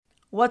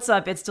What's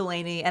up? It's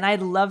Delaney, and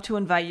I'd love to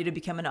invite you to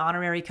become an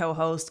honorary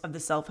co-host of the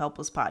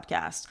Self-Helpless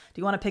podcast. Do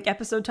you want to pick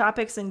episode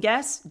topics and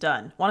guests?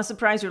 Done. Want to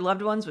surprise your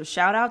loved ones with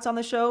shout-outs on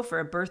the show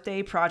for a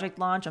birthday, project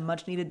launch, a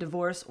much-needed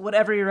divorce?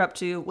 Whatever you're up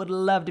to, would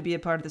love to be a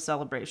part of the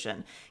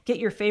celebration. Get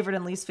your favorite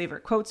and least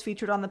favorite quotes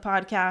featured on the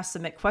podcast,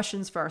 submit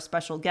questions for our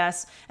special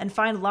guests, and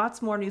find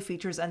lots more new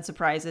features and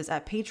surprises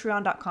at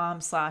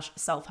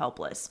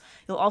patreon.com/selfhelpless.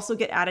 You'll also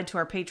get added to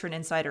our Patron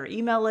Insider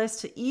email list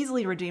to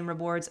easily redeem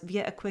rewards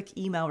via a quick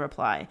email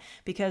reply,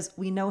 because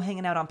we know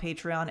hanging out on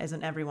Patreon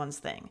isn't everyone's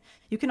thing.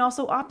 You can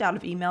also opt out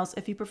of emails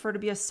if you prefer to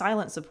be a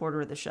silent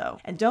supporter of the show.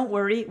 And don't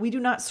worry, we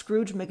do not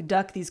Scrooge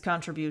McDuck these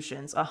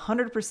contributions.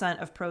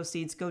 100% of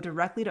proceeds go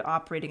directly to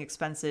operating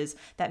expenses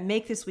that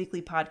make this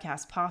weekly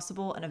podcast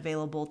possible and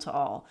available to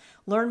all.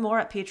 Learn more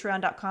at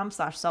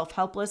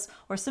patreon.com/selfhelpless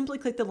or simply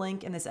click the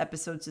link in this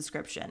episode's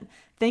description.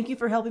 Thank you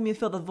for helping me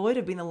fill the void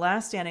of being the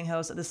last standing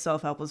host of the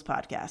Self-Helpless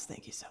podcast.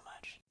 Thank you so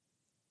much.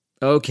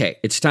 Okay,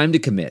 it's time to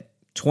commit.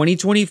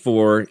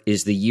 2024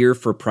 is the year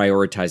for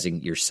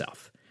prioritizing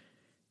yourself.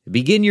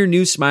 Begin your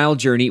new smile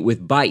journey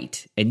with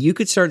Byte, and you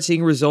could start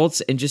seeing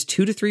results in just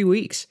 2 to 3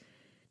 weeks.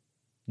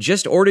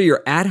 Just order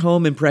your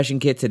at-home impression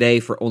kit today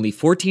for only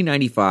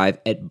 $14.95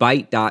 at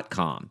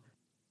Byte.com.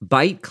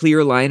 Byte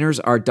clear liners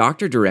are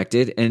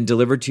doctor-directed and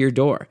delivered to your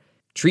door.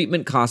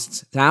 Treatment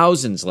costs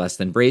thousands less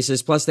than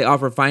braces, plus they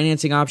offer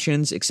financing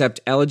options,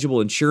 accept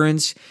eligible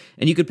insurance,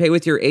 and you could pay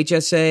with your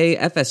HSA,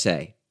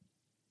 FSA.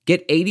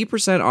 Get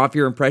 80% off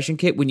your impression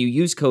kit when you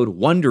use code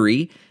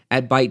WONDERY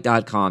at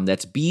Byte.com.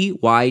 That's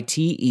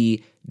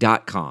BYTE.com.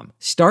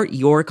 Start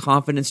your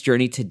confidence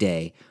journey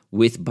today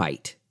with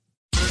Byte.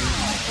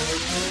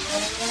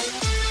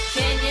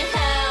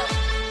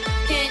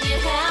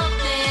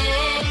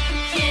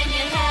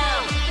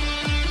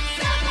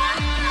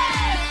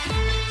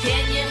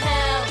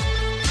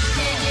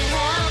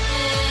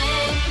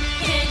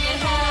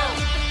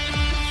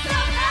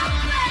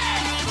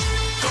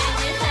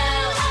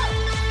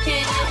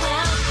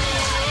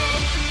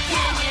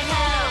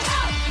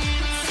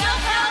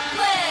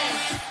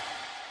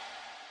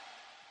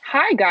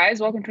 Hi, guys.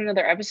 Welcome to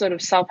another episode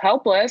of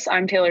Self-Helpless.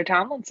 I'm Taylor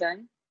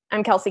Tomlinson.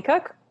 I'm Kelsey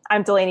Cook.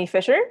 I'm Delaney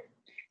Fisher.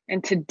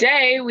 And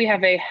today we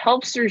have a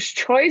Helpster's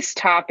Choice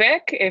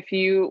topic. If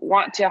you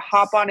want to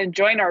hop on and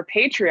join our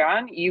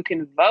Patreon, you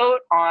can vote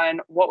on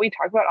what we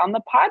talk about on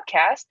the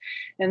podcast.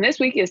 And this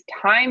week is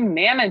time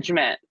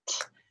management.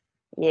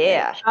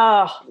 Yeah.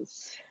 Oh,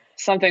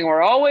 Something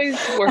we're always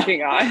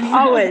working on.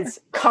 always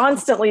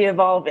constantly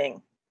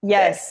evolving.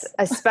 Yes,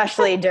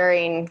 especially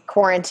during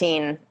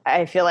quarantine.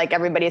 I feel like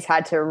everybody's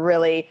had to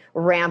really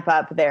ramp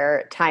up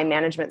their time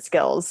management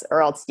skills,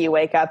 or else you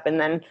wake up and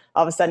then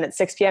all of a sudden at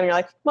 6 p.m. you're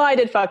like, well, I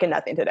did fucking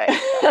nothing today.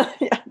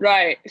 Yeah.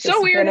 Right. Just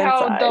So weird been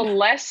how inside. the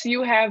less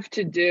you have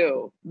to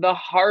do, the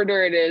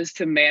harder it is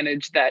to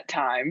manage that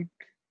time.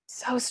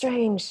 So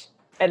strange.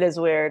 It is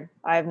weird.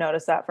 I've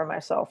noticed that for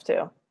myself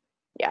too.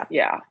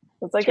 Yeah.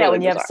 It's like, It's really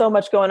when you have bizarre. so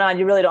much going on,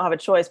 you really don't have a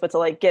choice but to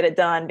like get it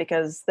done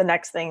because the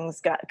next thing's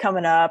got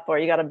coming up or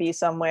you got to be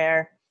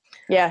somewhere.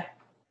 Yeah.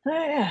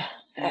 Yeah.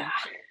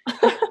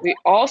 We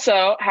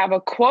also have a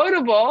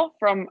quotable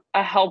from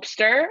a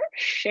helpster,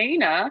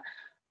 Shayna.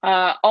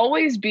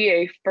 Always be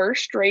a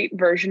first-rate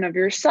version of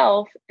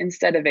yourself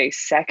instead of a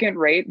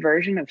second-rate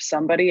version of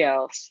somebody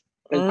else.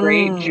 The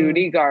great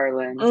Judy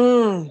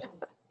Garland.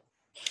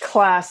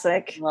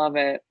 Classic. Love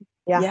it.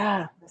 Yeah.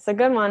 Yeah. It's a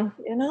good one.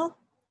 You know?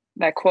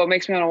 That quote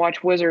makes me want to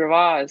watch Wizard of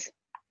Oz.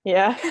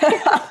 Yeah.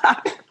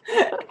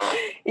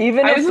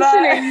 Even I was if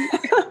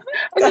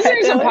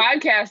listening to some Taylor.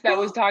 podcast that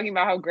was talking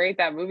about how great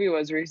that movie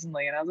was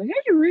recently, and I was like, I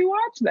should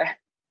rewatch that.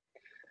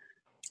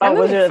 That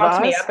movie Wizard of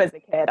fucked me Oz? up as a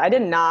kid. I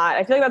did not.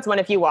 I feel like that's one,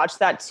 if you watch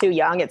that too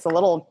young, it's a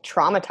little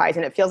traumatizing.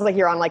 It feels like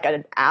you're on like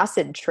an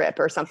acid trip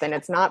or something.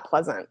 It's not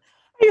pleasant.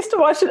 I used to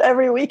watch it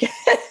every weekend.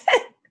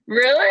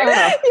 Really?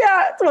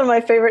 Yeah, it's one of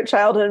my favorite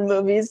childhood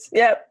movies.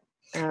 Yep.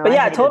 Oh, But I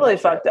yeah, hated totally that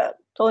shit. fucked up.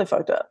 Totally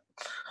fucked up.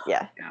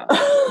 Yeah.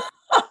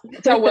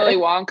 That's how Willy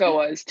Wonka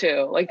was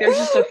too. Like, there's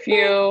just a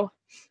few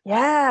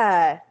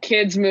Yeah.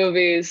 kids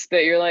movies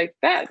that you're like,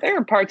 that there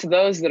are parts of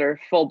those that are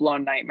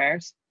full-blown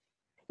nightmares.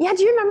 Yeah,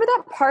 do you remember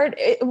that part?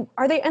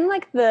 Are they in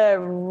like the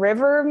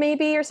river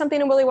maybe or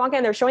something in Willy Wonka,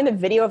 and they're showing the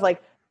video of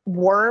like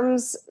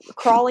worms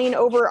crawling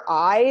over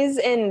eyes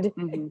and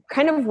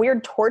kind of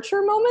weird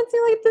torture moments?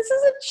 You're like, this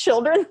is a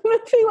children's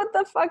movie. What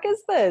the fuck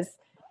is this?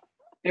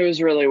 It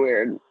was really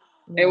weird.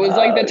 It was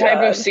like the type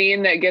God. of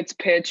scene that gets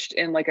pitched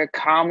in like a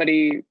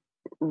comedy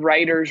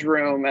writer's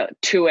room at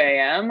 2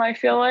 a.m., I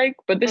feel like.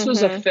 But this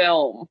was a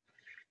film.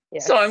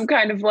 Yes. So I'm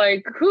kind of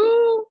like,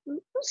 who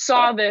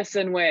saw this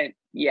and went,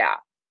 yeah,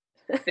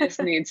 this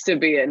needs to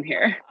be in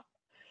here.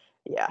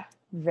 Yeah,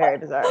 very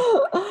bizarre.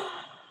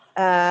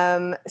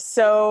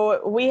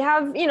 So we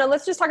have,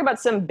 let's just talk about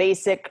some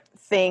basic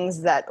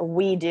things that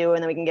we do,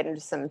 and then we can get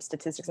into some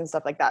statistics and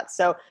stuff like that.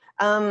 So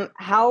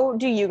how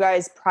do you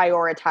guys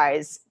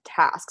prioritize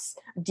tasks?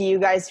 Do you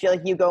guys feel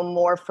like you go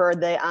more for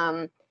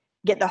the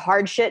get the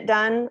hard shit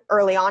done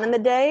early on in the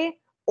day,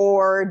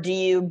 or do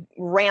you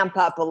ramp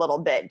up a little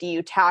bit? Do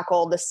you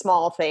tackle the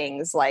small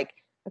things like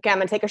okay, I'm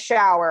going to take a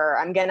shower.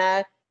 I'm going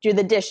to do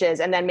the dishes.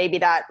 And then maybe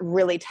that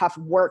really tough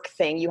work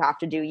thing you have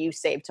to do, you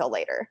save till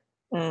later.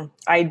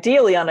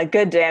 Ideally, on a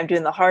good day, I'm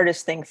doing the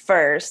hardest thing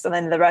first, and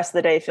then the rest of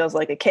the day feels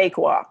like a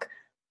cakewalk.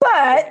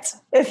 But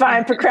if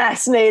I'm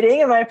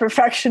procrastinating and my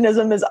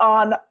perfectionism is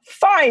on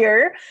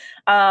fire,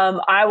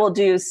 I will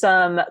do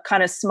some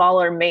kind of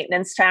smaller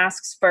maintenance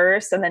tasks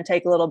first and then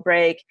take a little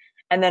break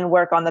and then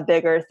work on the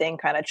bigger thing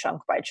kind of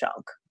chunk by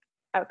chunk.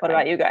 Okay. What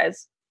about you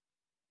guys?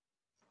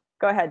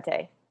 Go ahead,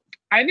 Tay.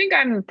 I think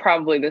I'm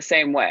probably the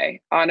same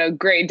way. On a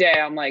great day,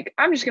 I'm like,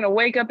 I'm just going to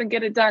wake up and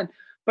get it done.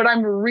 But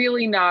I'm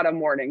really not a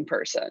morning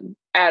person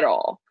at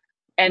all.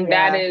 And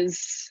that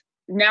is,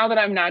 now that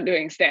I'm not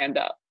doing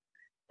stand-up,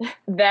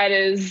 that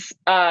is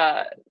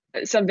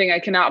something I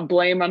cannot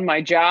blame on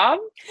my job.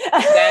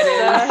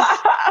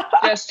 That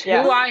is just who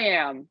I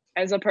am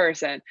as a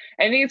person.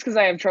 I think it's because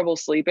I have trouble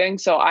sleeping.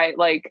 So I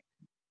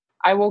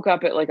woke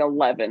up at like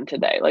 11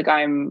 today. Like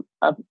I'm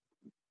a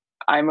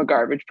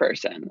garbage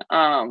person.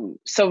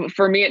 So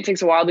for me, it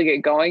takes a while to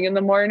get going in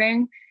the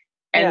morning.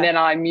 And then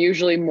I'm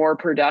usually more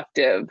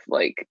productive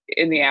like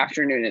in the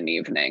afternoon and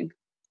evening.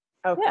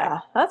 Okay.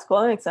 Yeah, that's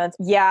cool. That makes sense.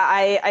 Yeah,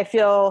 I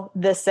feel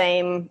the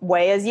same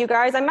way as you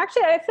guys. I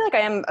feel like I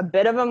am a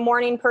bit of a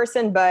morning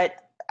person, but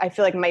I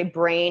feel like my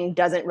brain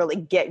doesn't really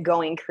get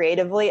going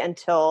creatively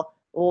until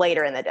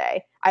later in the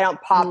day. I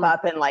don't pop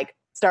up and like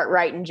start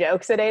writing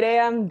jokes at 8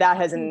 a.m. That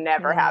has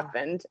never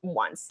happened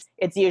once.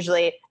 It's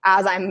usually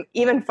as I'm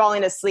even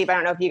falling asleep. I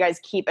don't know if you guys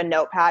keep a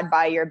notepad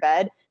by your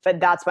bed, but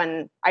that's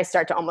when I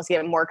start to almost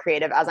get more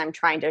creative as I'm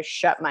trying to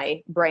shut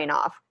my brain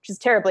off, which is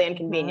terribly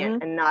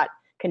inconvenient and not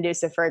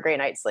conducive for a great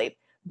night's sleep.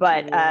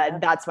 But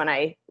that's when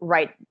I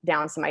write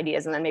down some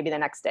ideas and then maybe the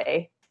next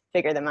day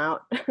figure them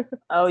out.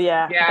 Oh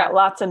yeah. I got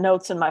lots of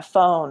notes in my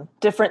phone,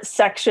 different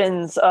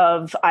sections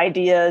of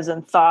ideas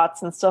and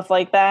thoughts and stuff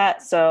like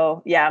that.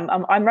 So yeah,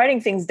 I'm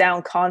writing things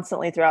down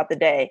constantly throughout the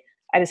day.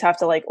 I just have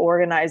to like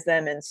organize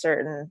them in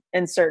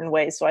certain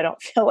ways so I don't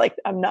feel like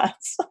I'm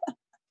nuts.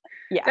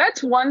 Yeah.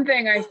 That's one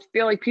thing I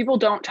feel like people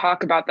don't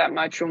talk about that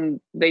much when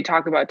they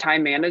talk about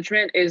time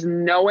management is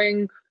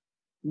knowing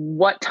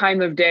what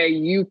time of day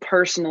you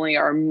personally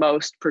are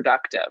most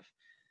productive.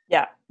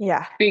 Yeah.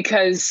 Yeah.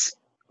 Because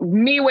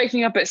me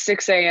waking up at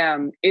 6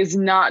 a.m. is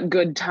not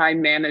good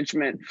time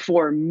management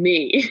for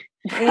me.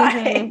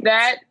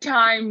 That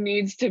time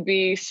needs to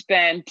be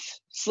spent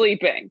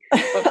sleeping.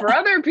 But for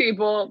other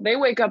people, they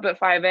wake up at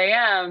 5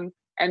 a.m.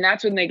 and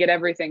that's when they get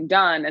everything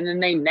done. And then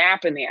they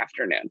nap in the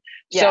afternoon.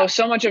 Yeah.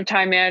 So much of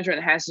time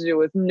management has to do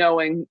with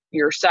knowing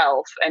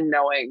yourself and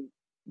knowing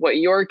what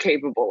you're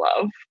capable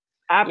of.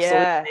 Absolutely.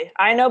 Yeah.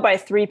 I know by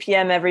 3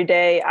 p.m. every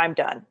day, I'm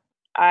done.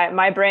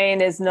 My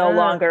brain is no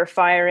longer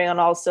firing on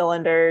all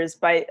cylinders,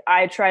 but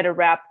I try to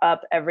wrap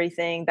up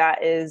everything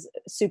that is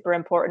super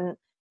important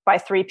by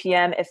 3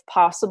 p.m. if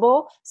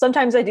possible.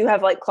 Sometimes I do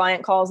have like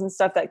client calls and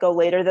stuff that go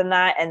later than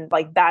that. And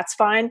like, that's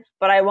fine,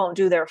 but I won't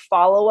do their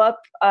follow-up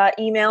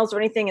emails or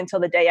anything until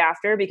the day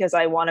after because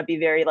I want to be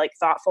very like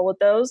thoughtful with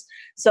those.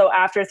 So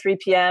after 3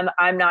 p.m.,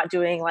 I'm not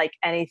doing like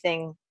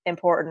anything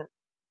important.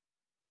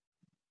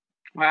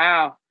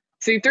 Wow.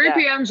 See, 3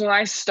 p.m. is when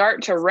I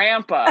start to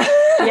ramp up.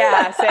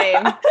 Yeah,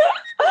 same.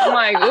 I'm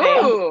like,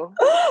 ooh,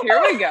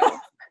 here we go.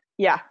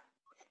 Yeah.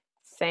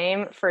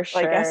 Same for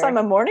sure. I guess I'm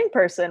a morning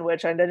person,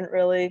 which I didn't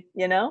really,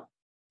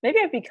 maybe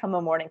I've become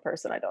a morning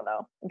person. I don't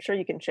know. I'm sure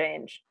you can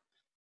change.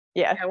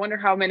 Yeah. I wonder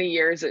how many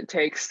years it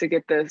takes to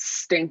get the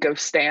stink of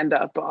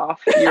stand-up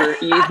off your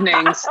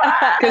evenings.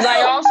 Because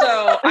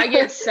I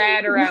get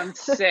sad around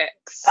 6.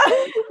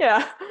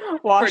 Yeah.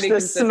 Wash the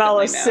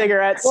smell of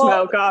cigarette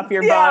smoke off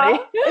your body.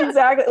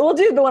 Exactly. Well,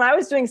 dude, when I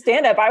was doing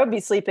stand-up, I would be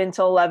sleeping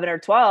till 11 or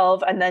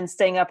 12 and then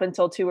staying up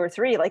until 2 or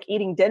 3, like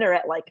eating dinner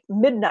at like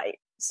midnight.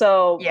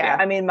 So,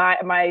 I mean,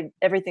 my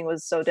everything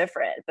was so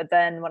different. But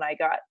then when I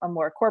got a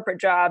more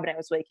corporate job and I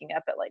was waking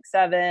up at like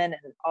 7 and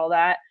all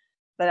that,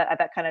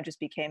 that kind of just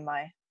became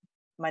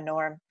my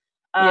norm.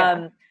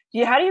 How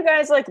do you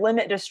guys like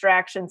limit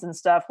distractions and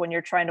stuff when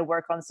you're trying to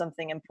work on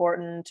something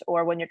important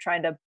or when you're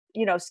trying to,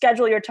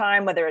 schedule your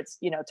time, whether it's,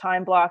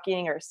 time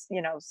blocking or,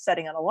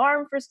 setting an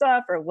alarm for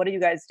stuff, or what do you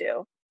guys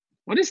do?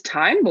 What is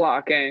time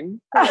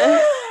blocking?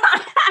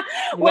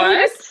 Well,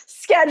 you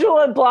just schedule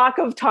a block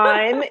of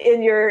time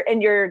in your,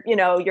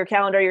 your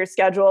calendar, your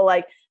schedule,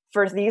 like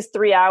for these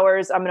 3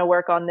 hours, I'm going to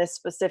work on this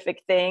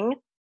specific thing.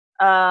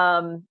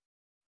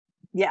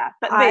 Yeah,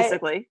 but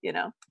basically,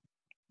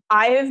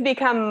 I have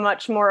become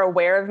much more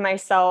aware of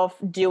myself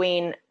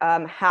doing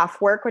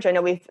half work, which I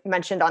know we've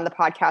mentioned on the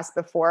podcast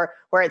before,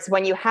 where it's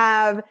when you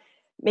have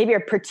maybe a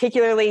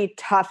particularly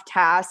tough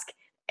task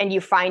and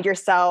you find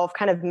yourself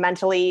kind of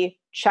mentally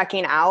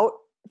checking out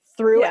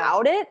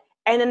throughout it.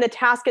 And then the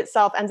task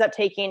itself ends up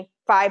taking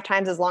 5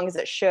 times as long as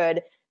it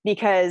should,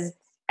 because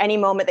any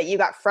moment that you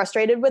got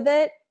frustrated with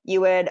it, you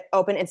would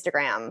open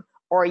Instagram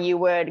or you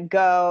would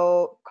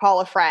go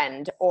call a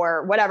friend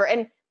or whatever.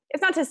 And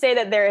it's not to say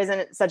that there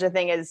isn't such a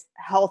thing as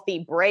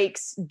healthy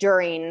breaks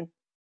during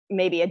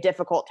maybe a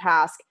difficult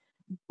task,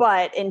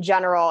 but in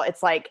general,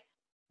 it's like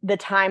the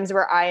times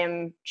where I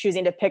am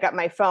choosing to pick up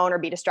my phone or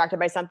be distracted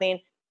by something,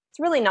 it's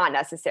really not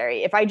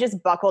necessary. If I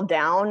just buckle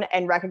down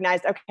and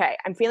recognize, okay,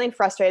 I'm feeling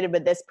frustrated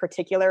with this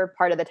particular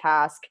part of the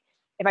task.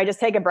 If I just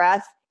take a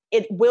breath,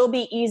 it will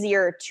be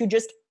easier to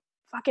just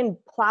fucking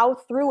plow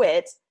through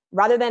it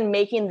rather than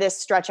making this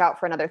stretch out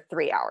for another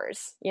 3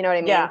 hours. You know what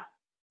I mean?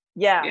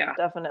 Yeah,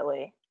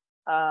 definitely.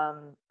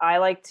 I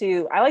like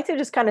to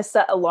just kind of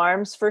set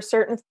alarms for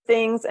certain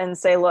things and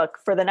say, look,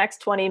 for the next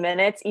 20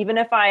 minutes, even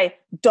if I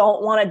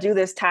don't want to do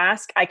this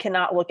task, I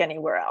cannot look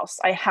anywhere else.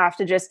 I have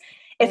to just,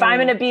 if I'm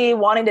going to be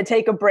wanting to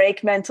take a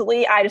break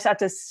mentally, I just have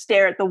to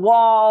stare at the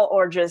wall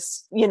or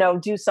just,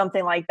 do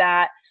something like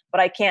that. But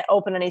I can't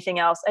open anything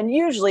else. And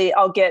usually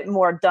I'll get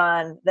more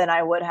done than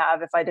I would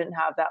have if I didn't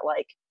have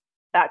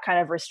that kind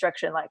of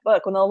restriction. Like,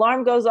 look, when the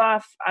alarm goes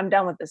off, I'm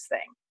done with this thing,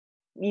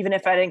 even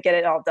if I didn't get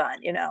it all done,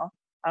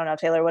 I don't know,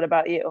 Taylor, what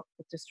about you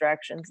with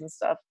distractions and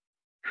stuff?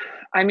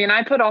 I mean,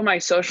 I put all my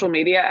social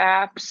media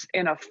apps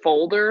in a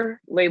folder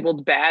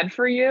labeled bad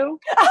for you.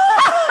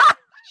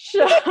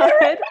 And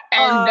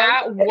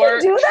that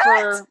worked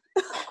for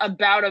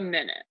about a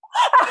minute.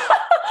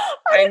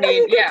 I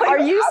mean, yeah. Are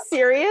you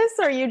serious?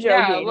 Or are you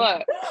joking? Yeah,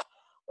 look.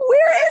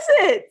 Where is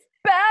it?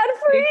 Bad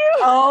for you.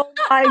 Oh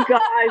my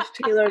gosh,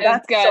 Taylor.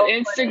 That's got so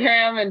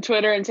Instagram funny. And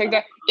Twitter and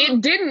TikTok.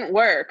 It didn't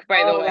work,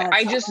 by the way.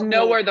 I just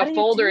know where the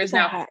folder is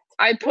now.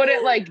 I put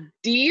it like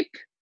deep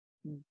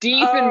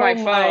in my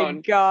phone. Oh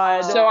my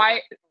God. So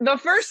the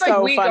first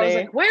week I was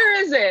like,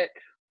 where is it?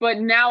 But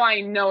now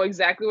I know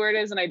exactly where it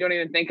is and I don't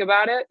even think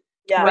about it.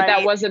 Yeah, but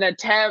that was an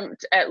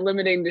attempt at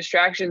limiting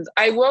distractions.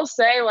 I will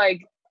say,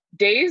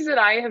 days that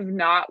I have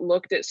not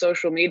looked at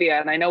social media,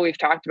 and I know we've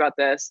talked about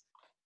this,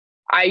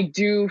 I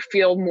do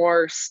feel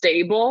more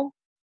stable.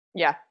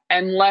 Yeah.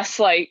 And less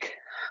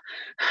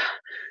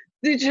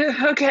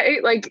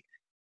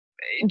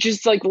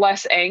just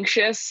less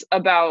anxious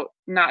about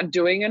not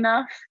doing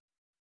enough.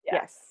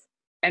 Yes.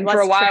 And for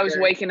a while I was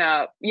waking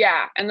up.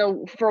 Yeah.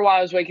 And for a while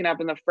I was waking up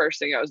and the first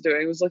thing I was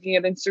doing was looking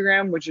at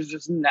Instagram, which is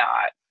just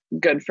not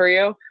good for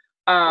you.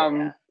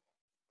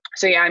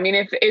 So yeah, I mean,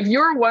 if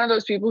you're one of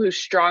those people who's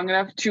strong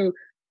enough to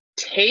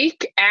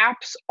take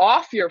apps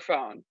off your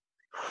phone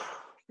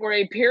for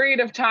a period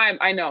of time,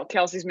 I know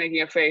Kelsey's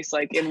making a face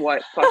in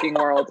what fucking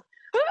world?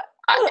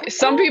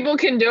 Some people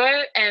can do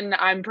it and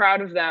I'm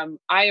proud of them.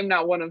 I am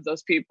not one of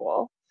those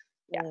people.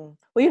 Yeah.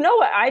 Well, you know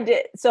what I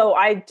did? So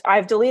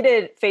I've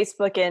deleted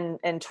Facebook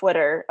and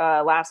Twitter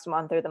last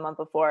month or the month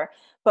before.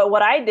 But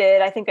what I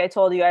did, I think I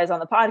told you guys on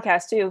the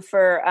podcast too,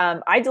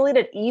 I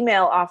deleted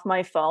email off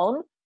my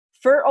phone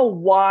for a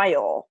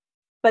while.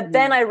 But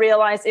then I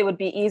realized it would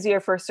be easier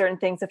for certain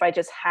things if I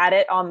just had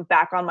it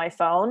back on my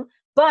phone.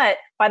 But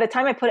by the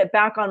time I put it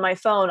back on my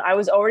phone, I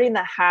was already in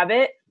the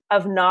habit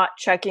of not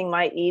checking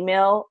my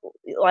email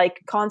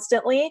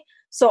constantly.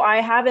 So I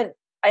haven't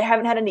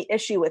had any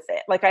issue with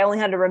it. I only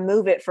had to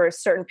remove it for a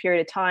certain period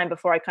of time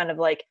before I kind of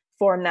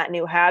form that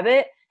new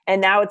habit. And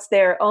now it's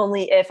there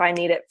only if I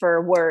need it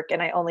for work,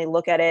 and I only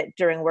look at it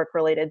during work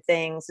related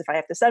things, if I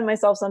have to send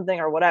myself something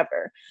or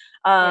whatever.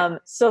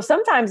 So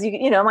sometimes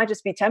it might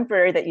just be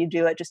temporary that you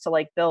do it just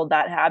to build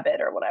that habit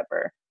or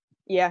whatever.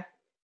 Yeah.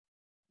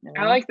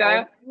 I like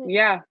that.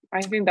 Yeah.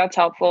 I think that's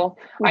helpful.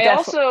 I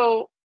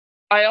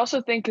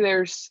also think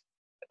there's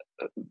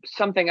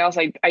something else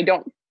I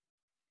don't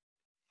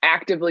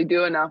actively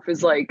do enough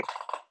is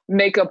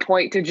make a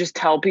point to just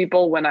tell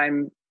people when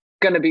I'm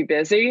going to be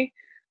busy.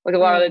 A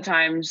lot of the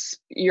times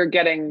you're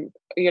getting,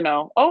 and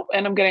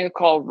I'm getting a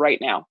call right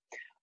now.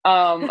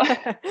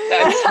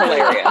 That's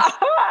hilarious.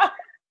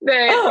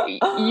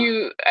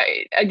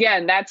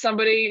 Again, that's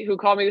somebody who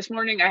called me this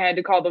morning. I had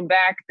to call them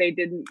back. They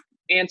didn't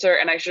answer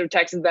and I should have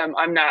texted them,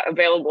 I'm not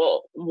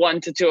available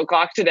 1 to 2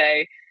 o'clock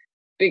today,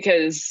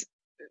 because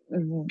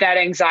that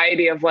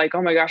anxiety of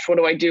oh my gosh, what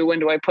do I do? When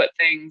do I put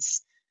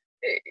things?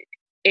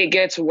 It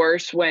gets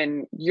worse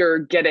when you're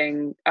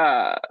getting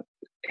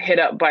hit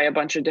up by a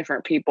bunch of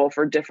different people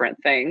for different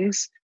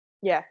things.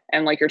 Yeah.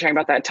 And you're talking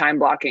about that time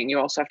blocking, you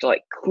also have to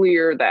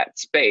clear that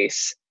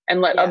space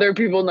and let other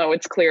people know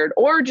it's cleared,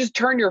 or just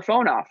turn your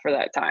phone off for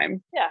that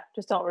time. Yeah.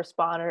 Just don't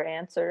respond or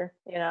answer,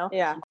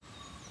 Yeah.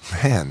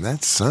 Man,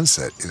 that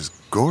sunset is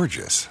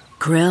gorgeous.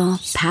 Grill,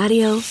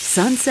 patio,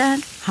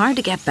 sunset. Hard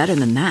to get better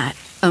than that.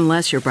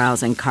 Unless you're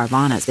browsing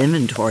Carvana's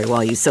inventory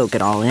while you soak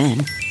it all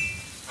in.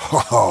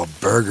 Oh,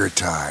 burger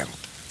time.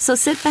 So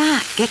sit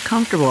back, get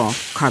comfortable.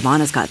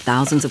 Carvana's got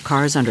thousands of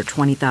cars under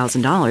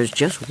 $20,000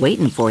 just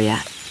waiting for you.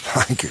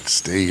 I could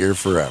stay here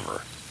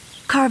forever.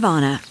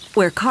 Carvana,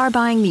 where car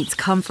buying meets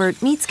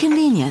comfort meets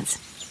convenience.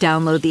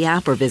 Download the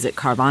app or visit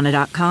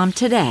Carvana.com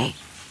today.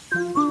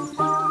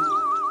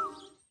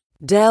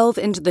 Delve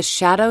into the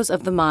shadows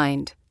of the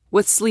mind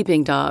with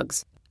Sleeping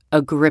Dogs,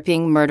 a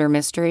gripping murder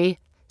mystery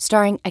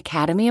starring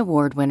Academy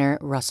Award winner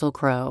Russell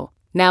Crowe.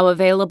 Now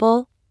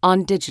available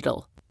on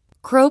digital.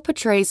 Crowe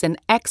portrays an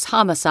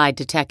ex-homicide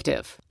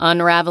detective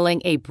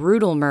unraveling a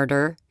brutal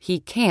murder he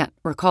can't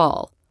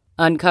recall.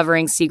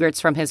 Uncovering secrets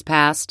from his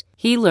past,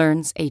 he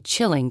learns a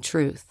chilling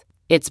truth.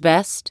 It's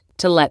best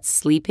to let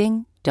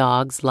sleeping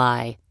dogs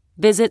lie.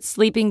 Visit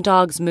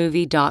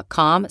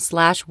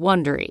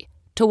sleepingdogsmovie.com/Wondery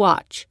to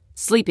watch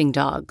Sleeping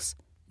Dogs,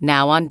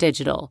 now on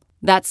digital.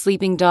 That's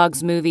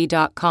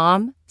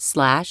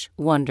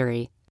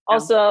sleepingdogsmovie.com/Wondery.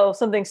 Also,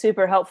 something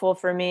super helpful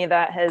for me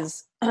that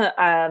has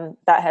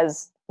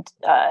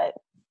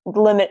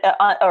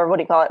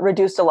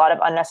reduced a lot of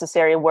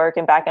unnecessary work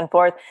and back and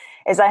forth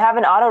is I have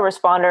an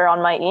autoresponder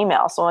on my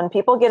email. So when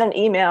people get an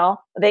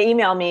email, they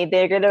email me,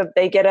 they get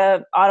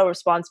a auto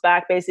response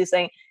back basically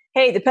saying,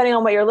 hey, depending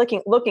on what you're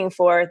looking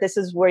for, this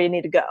is where you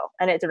need to go.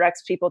 And it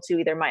directs people to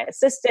either my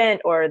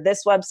assistant or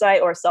this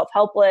website or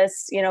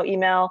self-helpless,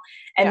 email.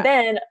 And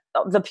then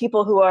the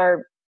people who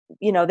are,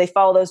 they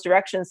follow those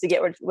directions to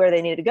get where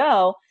they need to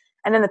go.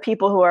 And then the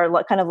people who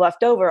are kind of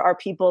left over are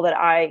people that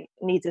I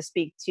need to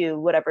speak to,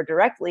 whatever,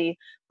 directly.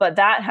 But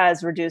that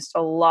has reduced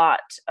a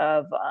lot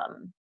of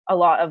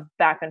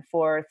back and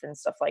forth and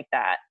stuff like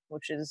that,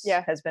 which has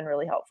been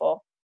really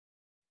helpful.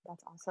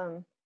 That's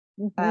awesome.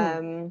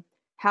 Mm-hmm.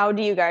 How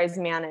do you guys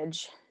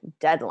manage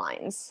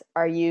deadlines?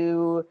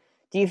 Do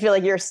you feel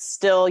like you're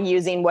still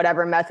using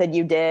whatever method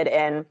you did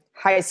in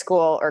high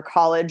school or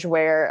college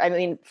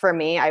where, for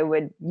me, I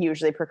would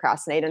usually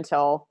procrastinate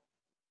until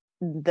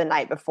the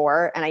night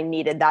before and I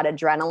needed that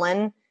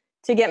adrenaline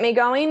to get me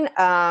going?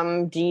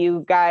 Do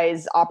you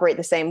guys operate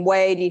the same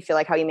way? Do you feel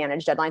like how you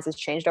manage deadlines has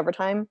changed over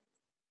time?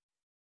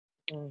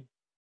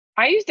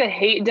 I used to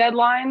hate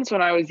deadlines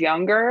when I was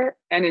younger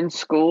and in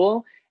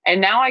school. And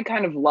now I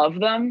kind of love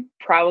them,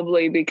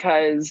 probably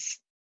because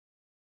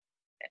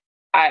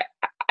I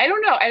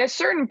don't know. At a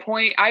certain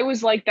point, I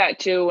was like that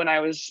too when I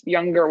was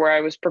younger, where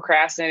I was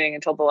procrastinating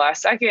until the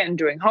last second and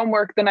doing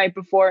homework the night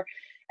before.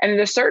 And at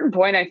a certain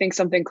point, I think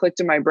something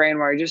clicked in my brain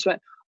where I just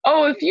went,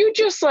 oh, if you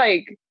just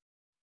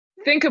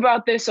think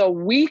about this a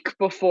week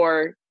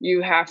before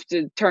you have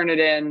to turn it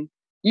in,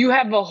 you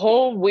have a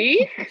whole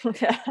week.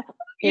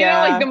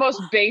 The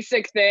most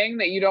basic thing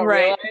that you don't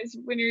realize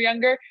when you're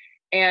younger.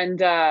 And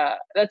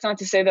that's not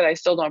to say that I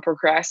still don't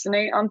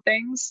procrastinate on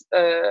things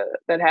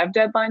that have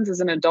deadlines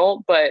as an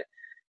adult, but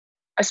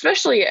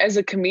especially as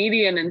a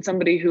comedian and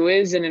somebody who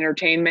is in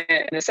entertainment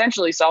and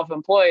essentially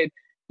self-employed,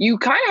 you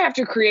kind of have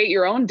to create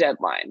your own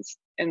deadlines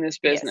in this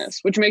business,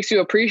 which makes you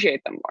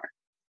appreciate them more.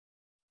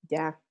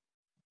 Yeah.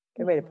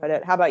 Good way to put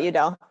it. How about you,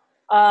 Del?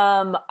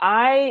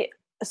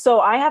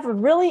 So I have a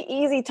really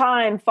easy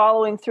time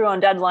following through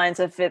on deadlines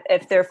if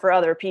they're for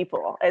other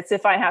people. It's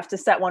if I have to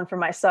set one for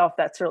myself,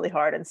 that's really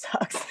hard and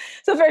sucks.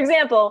 So for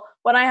example,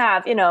 when I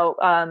have,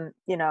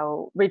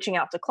 reaching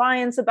out to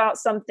clients about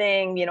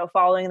something,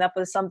 following up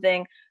with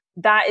something,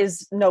 that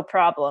is no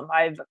problem.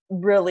 I've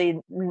really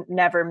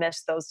never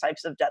missed those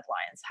types of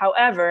deadlines.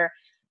 However,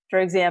 for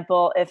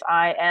example, if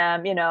I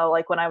am,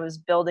 like when I was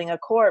building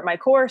my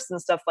course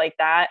and stuff like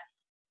that,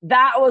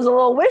 that was a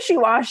little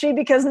wishy-washy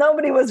because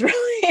nobody was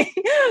really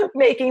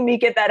making me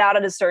get that out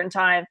at a certain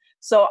time.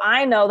 So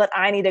I know that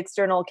I need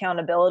external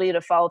accountability to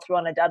follow through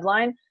on a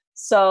deadline.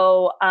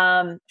 So,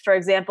 for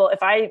example,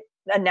 if I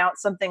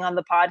announce something on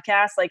the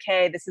podcast, like,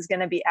 hey, this is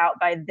going to be out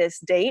by this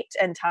date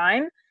and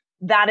time,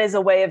 that is a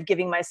way of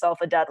giving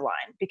myself a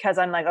deadline because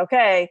I'm like,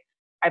 okay,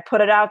 I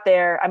put it out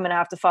there. I'm going to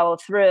have to follow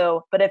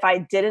through. But if I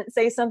didn't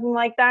say something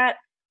like that,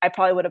 I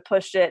probably would have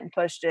pushed it and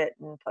pushed it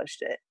and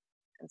pushed it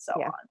and so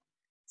on.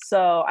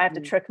 So I have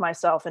to trick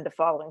myself into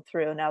following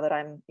through now that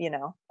I'm,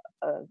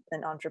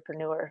 an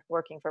entrepreneur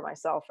working for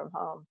myself from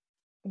home.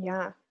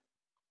 Yeah.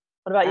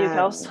 What about you,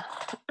 Kels?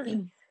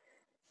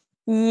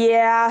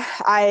 Yeah,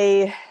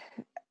 I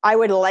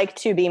would like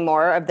to be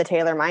more of the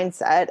Taylor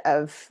mindset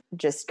of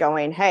just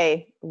going,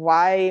 hey,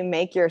 why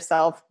make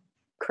yourself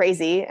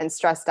crazy and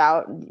stressed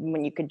out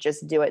when you could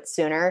just do it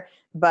sooner?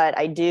 But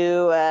I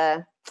do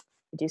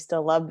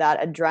still love that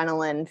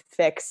adrenaline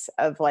fix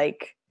of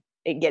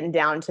it getting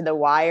down to the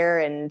wire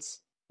and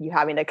you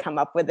having to come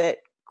up with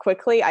it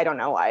quickly. I don't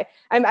know why.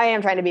 I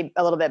am trying to be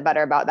a little bit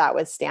better about that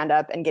with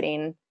stand-up and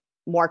getting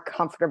more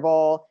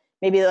comfortable.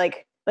 Maybe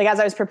like as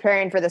I was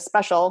preparing for this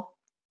special,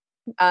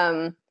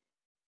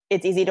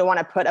 it's easy to want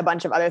to put a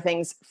bunch of other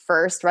things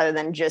first rather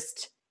than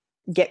just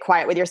get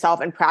quiet with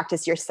yourself and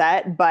practice your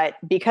set. But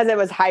because it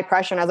was high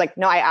pressure and I was like,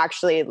 no,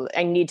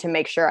 I need to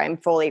make sure I'm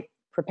fully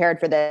prepared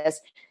for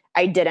this.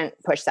 I didn't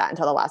push that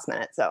until the last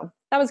minute. So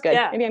that was good.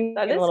 Maybe I'm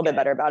getting a little bit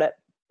better about it.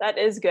 That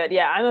is good.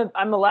 Yeah.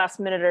 I'm a last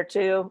minute or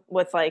two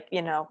with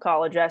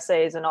college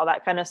essays and all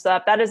that kind of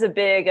stuff. That is a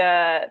big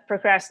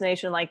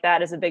procrastination. Like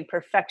that is a big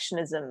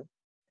perfectionism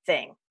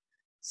thing.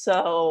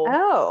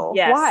 So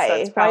yes, why?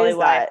 That's probably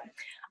why.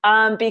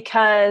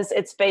 Because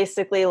it's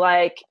basically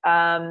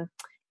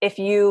if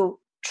you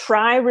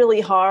try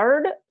really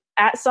hard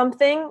at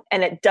something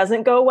and it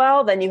doesn't go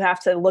well, then you have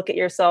to look at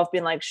yourself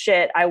being like,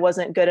 shit, I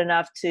wasn't good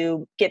enough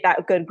to get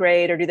that good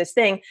grade or do this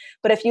thing.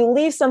 But if you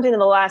leave something to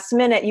the last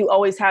minute, you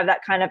always have that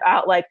kind of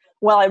out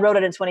well, I wrote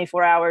it in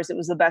 24 hours. It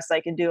was the best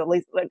I can do. At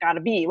least it got to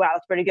be. Wow,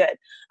 that's pretty good.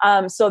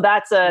 So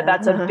that's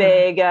a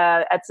big,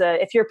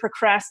 if you're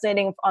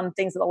procrastinating on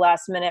things at the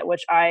last minute,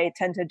 which I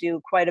tend to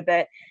do quite a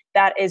bit,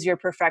 that is your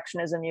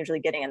perfectionism usually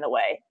getting in the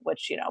way,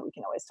 which, we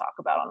can always talk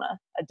about on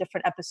a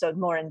different episode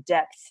more in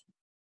depth.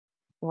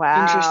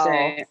 Wow.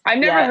 Interesting. I've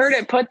never heard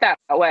it put that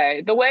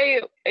way. The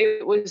way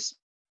it was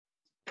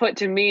put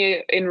to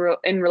me in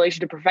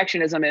relation to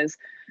perfectionism is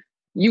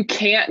you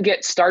can't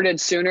get started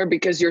sooner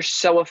because you're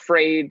so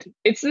afraid.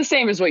 It's the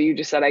same as what you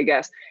just said, I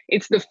guess.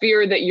 It's the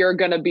fear that you're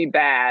going to be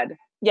bad.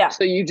 Yeah.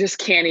 So you just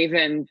can't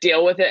even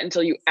deal with it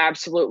until you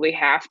absolutely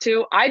have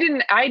to. I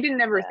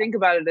didn't ever think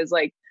about it as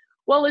like,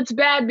 well, it's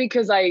bad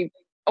because I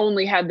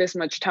only had this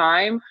much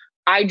time.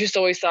 I just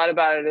always thought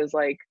about it as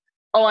like,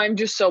 oh, I'm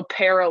just so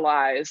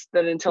paralyzed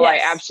that until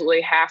I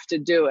absolutely have to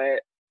do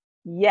it,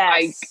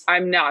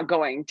 I'm not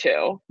going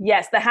to.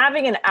 Yes. The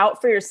having an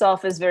out for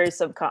yourself is very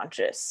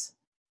subconscious.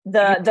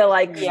 The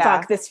like,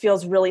 fuck, this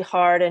feels really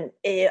hard and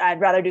I'd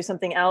rather do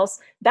something else.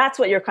 That's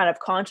what you're kind of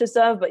conscious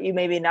of, but you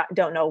maybe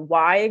don't know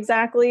why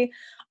exactly.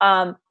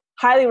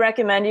 Highly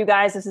recommend you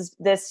guys.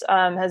 This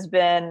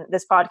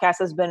podcast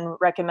has been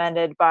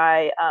recommended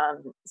by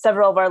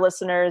several of our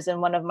listeners and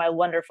one of my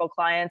wonderful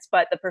clients,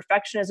 but the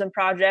Perfectionism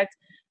Project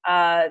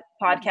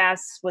podcast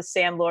with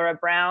Sam Laura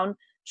Brown.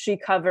 She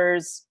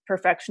covers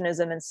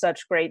perfectionism in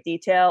such great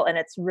detail and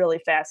it's really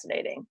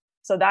fascinating.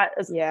 So that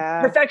is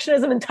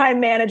perfectionism and time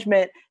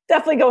management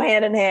definitely go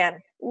hand in hand.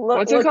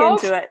 Look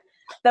into it.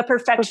 The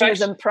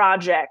Perfectionism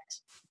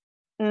Project,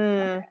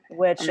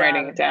 which I'm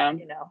writing it down.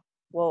 You know,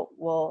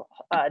 we'll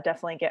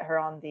definitely get her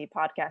on the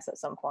podcast at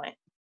some point.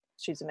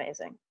 She's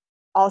amazing.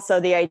 Also,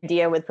 the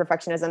idea with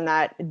perfectionism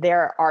that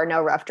there are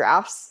no rough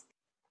drafts,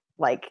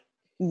 like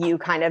you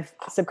kind of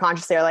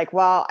subconsciously are like,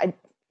 well,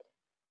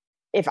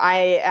 if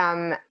I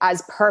am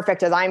as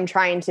perfect as I'm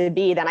trying to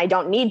be, then I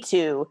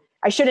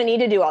shouldn't need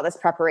to do all this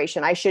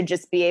preparation. I should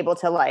just be able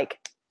to like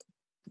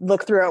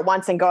look through it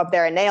once and go up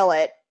there and nail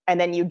it. And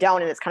then you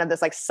don't. And it's kind of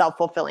this like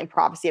self-fulfilling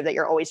prophecy of that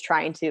you're always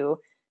trying to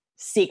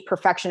seek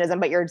perfectionism,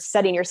 but you're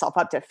setting yourself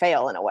up to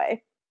fail in a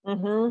way.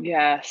 Mm-hmm.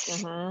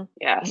 Yes. Mm-hmm.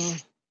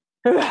 Yes.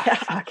 Mm-hmm.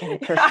 Fucking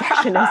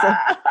perfectionism.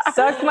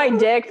 Suck my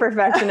dick,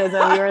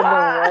 perfectionism. You're the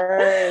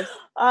worst.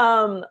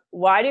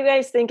 Why do you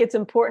guys think it's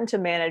important to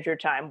manage your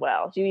time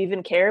well? Do you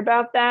even care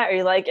about that? Are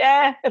you like,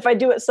 if I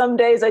do it some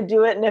days, I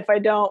do it. And if I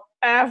don't,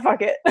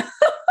 fuck it.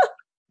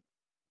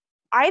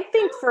 I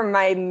think for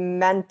my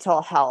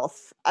mental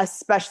health,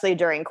 especially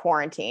during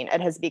quarantine, it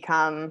has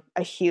become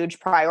a huge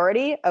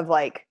priority of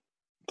like,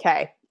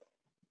 okay,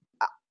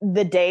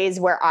 the days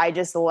where I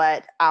just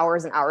let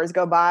hours and hours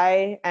go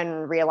by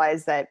and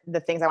realize that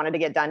the things I wanted to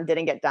get done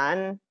didn't get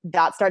done,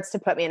 that starts to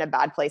put me in a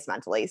bad place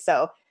mentally.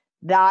 So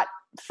that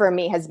for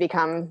me has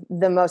become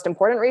the most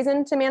important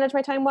reason to manage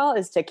my time well,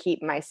 is to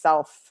keep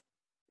myself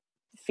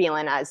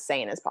feeling as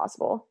sane as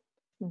possible.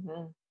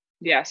 Mm-hmm.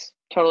 Yes,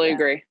 totally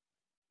agree.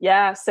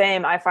 Yeah,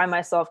 same. I find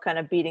myself kind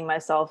of beating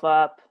myself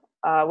up,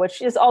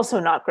 which is also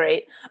not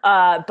great.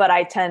 But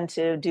I tend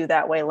to do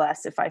that way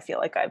less if I feel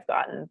like I've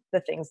gotten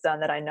the things done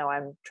that I know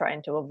I'm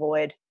trying to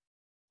avoid.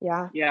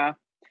 Yeah. Yeah.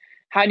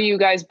 How do you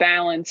guys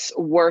balance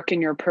work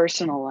and your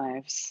personal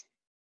lives?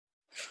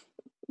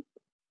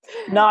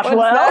 Not What's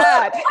well.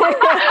 That?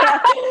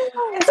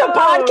 It's a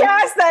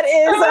podcast that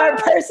is our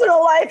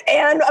personal life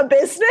and a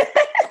business.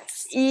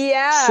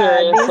 Yeah.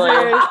 Seriously. These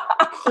are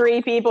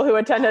 3 people who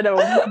attended a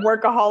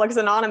Workaholics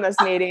Anonymous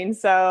meeting.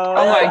 So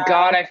oh my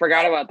God, I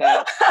forgot about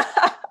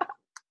that.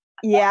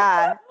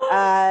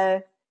 Yeah.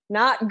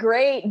 Not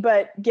great,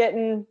 but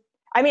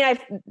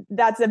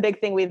that's a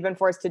big thing we've been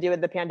forced to do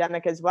with the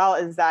pandemic as well,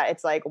 is that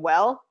it's like,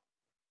 well,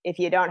 if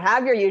you don't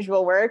have your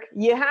usual work,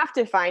 you have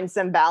to find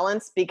some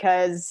balance,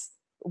 because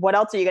what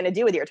else are you going to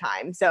do with your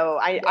time? So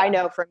I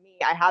know for me,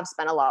 I have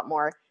spent a lot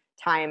more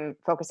time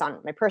focused on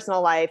my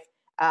personal life,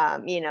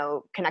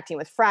 connecting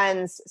with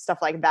friends, stuff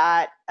like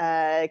that,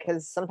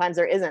 because sometimes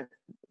there isn't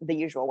the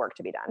usual work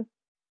to be done.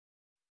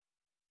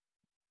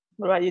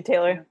 What about you,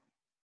 Taylor?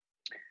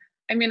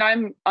 I mean,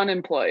 I'm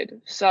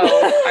unemployed, so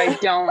I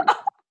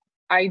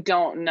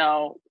don't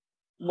know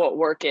what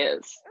work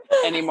is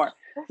anymore.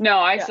 No,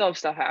 I still have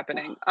stuff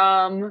happening.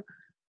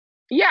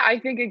 I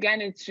think again,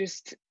 it's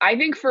just, I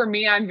think for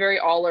me, I'm very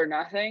all or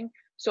nothing.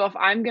 So if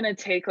I'm going to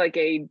take like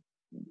a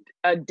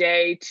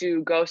day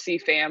to go see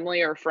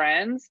family or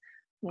friends,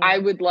 I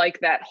would like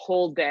that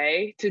whole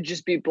day to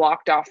just be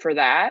blocked off for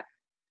that.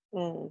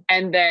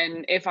 And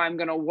then if I'm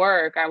going to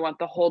work, I want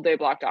the whole day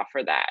blocked off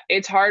for that.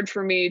 It's hard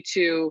for me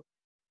to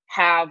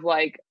have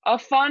like a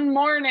fun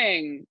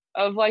morning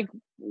of like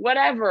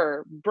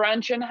whatever,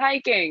 brunch and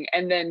hiking,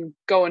 and then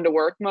go into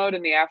work mode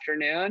in the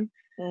afternoon.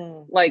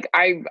 Like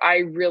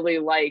I really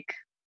like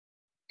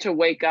to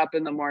wake up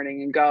in the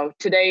morning and go,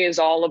 today is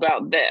all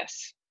about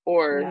this,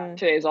 or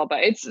today is all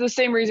about, it's the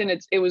same reason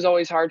it was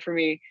always hard for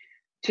me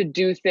to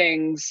do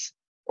things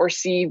or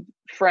see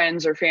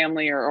friends or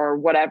family or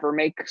whatever,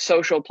 make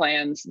social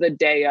plans the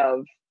day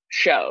of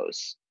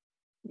shows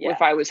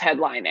if I was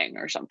headlining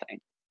or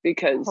something,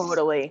 because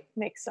totally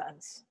makes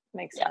sense.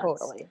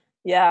 Totally.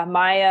 Yeah,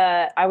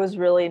 I was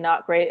really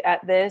not great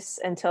at this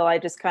until I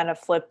just kind of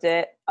flipped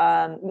it.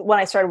 When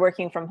I started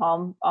working from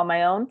home on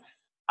my own,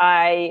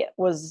 I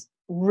was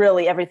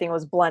really everything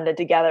was blended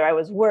together. I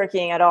was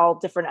working at all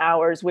different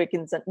hours,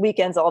 weekends,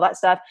 all that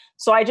stuff.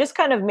 So I just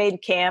kind of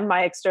made Cam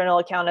my external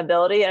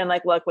accountability. And I'm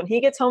like, look, when he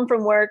gets home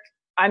from work,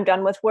 I'm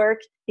done with work.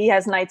 He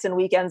has nights and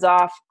weekends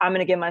off. I'm going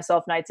to give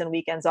myself nights and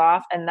weekends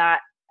off. And that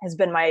has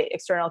been my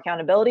external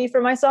accountability for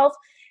myself.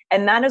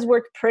 And that has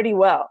worked pretty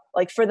well.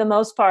 Like for the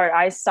most part,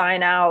 I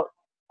sign out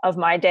of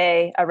my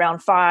day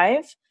around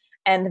 5.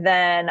 And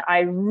then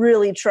I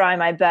really try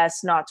my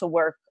best not to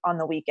work on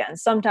the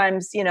weekends.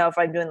 Sometimes, if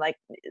I'm doing like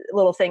a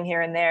little thing here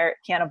and there,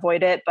 can't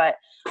avoid it. But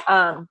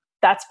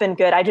that's been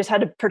good. I just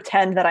had to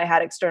pretend that I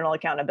had external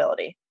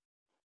accountability.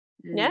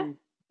 Yeah.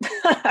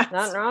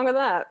 Nothing wrong with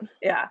that.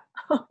 Yeah.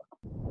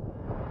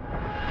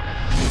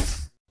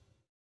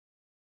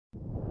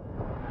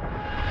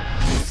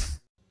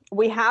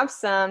 We have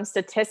some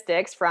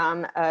statistics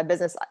from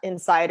Business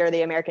Insider,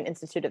 the American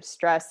Institute of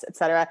Stress, et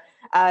cetera.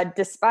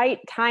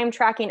 Despite time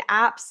tracking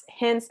apps,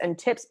 hints, and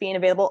tips being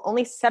available,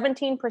 only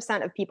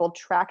 17% of people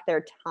track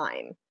their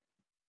time.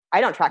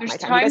 I don't track my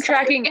time. Time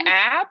tracking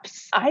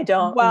apps? I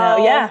don't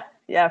know.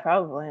 Yeah,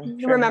 probably.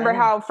 Sure remember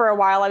how for a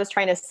while I was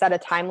trying to set a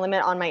time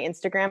limit on my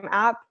Instagram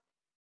app?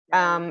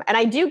 And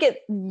I do get,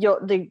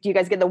 do you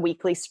guys get the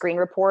weekly screen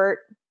report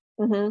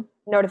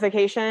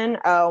notification?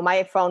 Oh,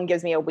 my phone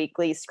gives me a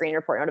weekly screen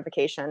report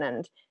notification,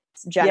 and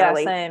it's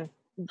generally same.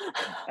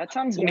 That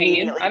sounds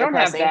mean. I don't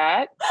have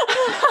that.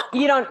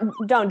 You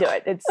don't do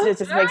it. It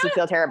just makes you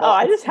feel terrible. Oh,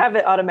 I just have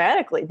it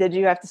automatically. Did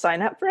you have to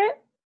sign up for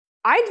it?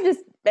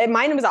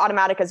 Mine was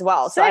automatic as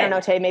well. So I don't know,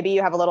 Tay, maybe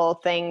you have a little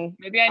thing.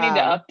 Maybe I need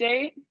to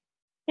update.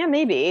 Yeah,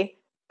 maybe.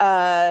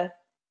 Delaney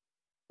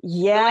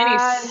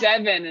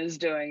 7 is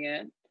doing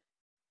it.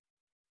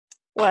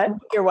 What?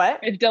 Your what?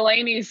 If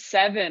Delaney's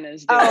 7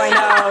 is doing it. Oh, I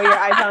know. Your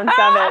iPhone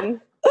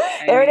 7.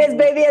 There it is,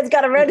 baby. It's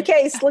got a red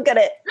case. Look at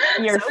it.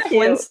 Your so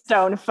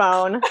Flintstone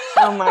phone.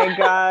 Oh my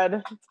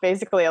God. It's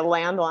basically a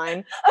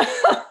landline.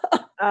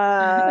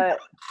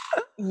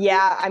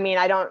 Yeah, I mean,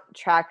 I don't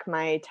track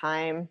my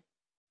time,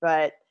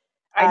 but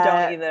I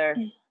don't either.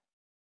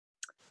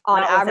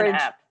 On average,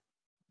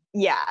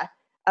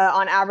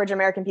 on average,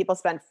 American people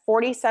spend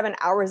 47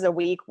 hours a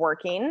week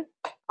working.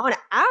 On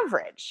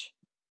average.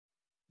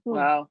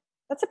 Wow.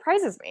 That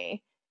surprises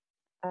me.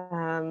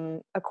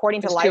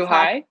 According to Lifehack, too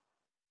high?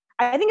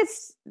 I think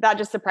that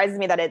just surprises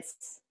me that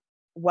it's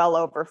well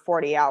over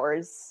 40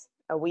 hours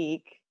a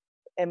week.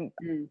 And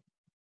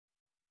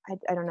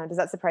I don't know. Does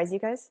that surprise you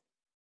guys?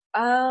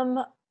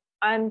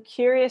 I'm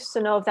curious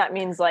to know if that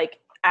means like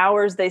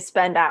hours they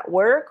spend at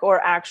work or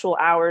actual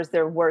hours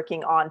they're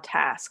working on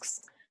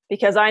tasks.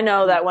 Because I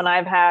know that when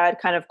I've had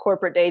kind of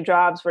corporate day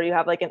jobs where you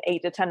have like an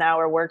 8 to 10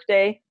 hour work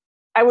day,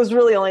 I was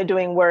really only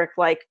doing work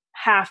like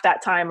half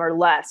that time or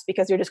less,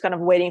 because you're just kind of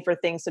waiting for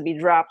things to be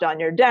dropped on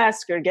your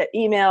desk or get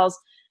emails.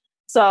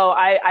 So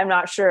I'm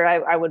not sure.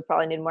 I would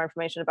probably need more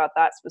information about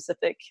that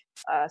specific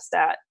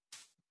stat.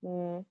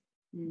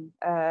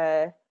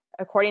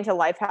 According to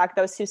Lifehack,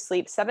 those who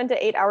sleep 7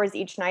 to 8 hours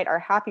each night are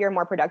happier,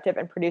 more productive,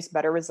 and produce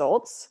better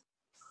results.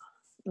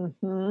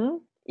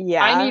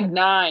 Yeah. I need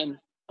 9.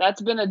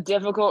 That's been a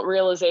difficult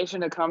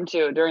realization to come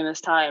to during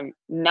this time.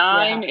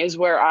 9 is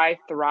where I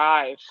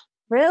thrive.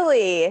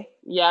 Really?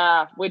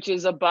 Yeah, which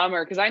is a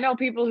bummer, because I know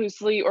people who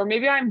sleep, or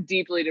maybe I'm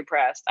deeply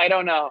depressed. I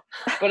don't know.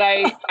 But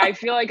I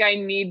feel like I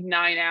need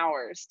 9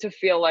 hours to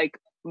feel like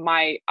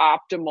my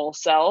optimal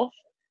self.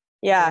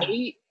 Yeah.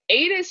 8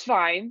 is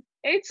fine.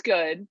 8's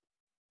good,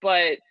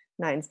 but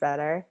 9's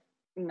better.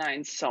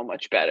 9's so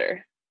much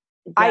better.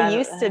 I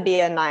used to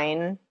be a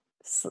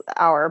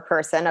 9-hour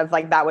person of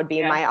like, that would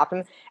be my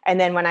optimum. And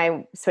then when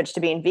I switched to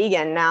being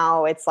vegan,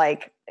 now it's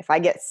like, if I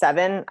get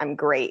 7, I'm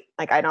great.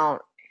 Like I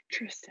don't.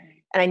 Interesting.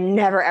 And I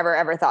never, ever,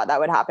 ever thought that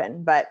would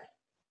happen. But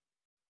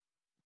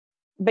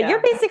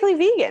you're basically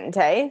vegan,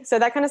 Tay. So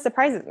that kind of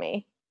surprises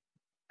me.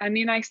 I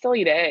mean, I still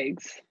eat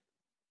eggs.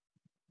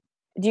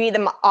 Do you eat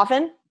them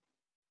often?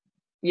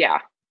 Yeah.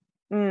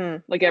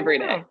 Like every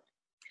day.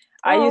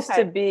 I used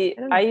to be,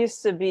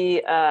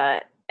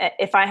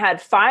 if I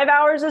had 5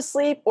 hours of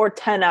sleep or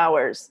 10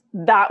 hours,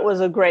 that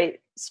was a great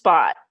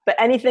spot. But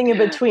anything in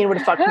between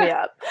would fuck me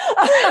up.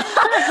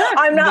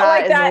 I'm not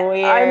like that.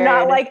 Weird. I'm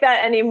not like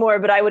that anymore,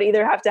 but I would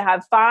either have to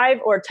have 5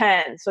 or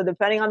 10. So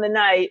depending on the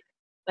night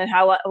and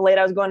how late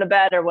I was going to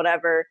bed or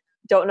whatever,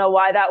 don't know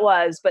why that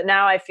was. But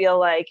now I feel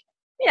like,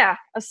 a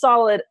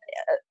solid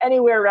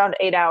anywhere around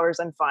 8 hours,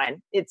 I'm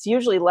fine. It's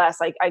usually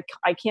less. Like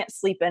I can't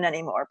sleep in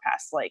anymore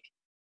past like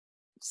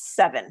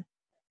 7.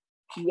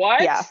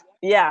 What?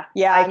 Yeah.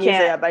 I'm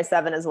usually up by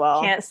 7 as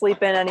well. Can't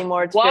sleep in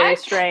anymore. It's very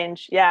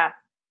strange. Yeah.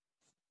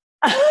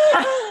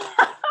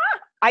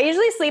 I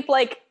usually sleep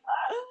like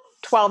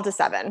 12 to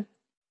 7.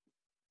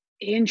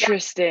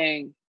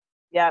 Interesting.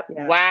 Yep.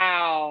 Yeah.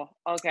 Wow.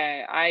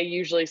 Okay. I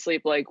usually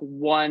sleep like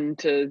 1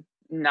 to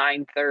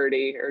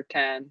 9:30 or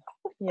 10.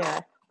 Yeah.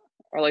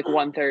 Or like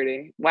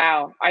 1:30.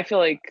 Wow. I feel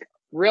like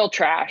real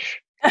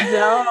trash.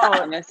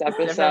 No. In this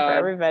episode. For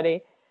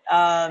everybody.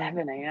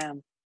 7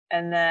 a.m.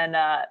 And then,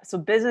 so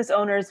business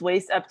owners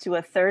waste up to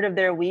a third of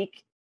their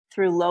week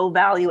through low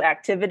value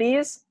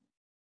activities.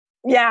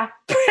 Yeah,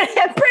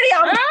 pretty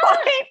on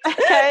point.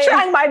 Okay.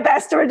 Trying my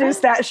best to reduce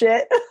that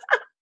shit.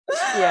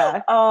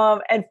 Yeah.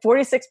 And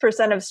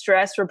 46% of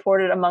stress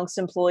reported amongst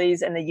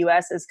employees in the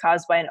US is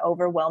caused by an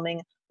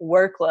overwhelming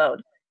workload.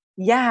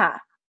 Yeah,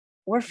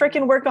 we're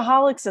freaking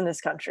workaholics in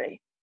this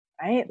country,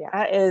 right?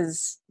 Yeah.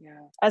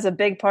 That's a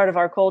big part of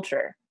our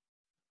culture.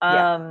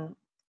 And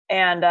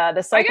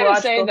the psychological. I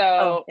gotta say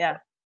though. Oh, yeah.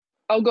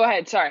 Oh, go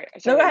ahead. Sorry.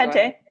 No, go ahead,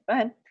 Tay. Go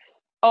ahead.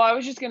 Oh, I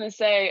was just going to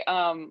say,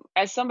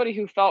 as somebody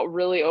who felt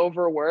really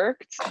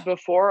overworked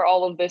before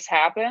all of this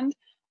happened,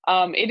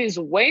 it is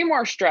way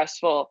more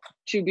stressful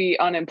to be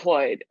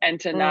unemployed and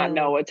to not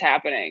know what's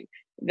happening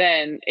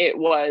than it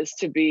was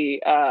to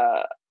be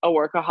a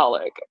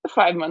workaholic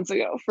 5 months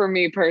ago for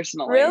me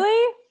personally.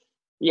 Really?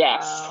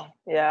 Yes. Wow.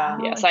 Yeah.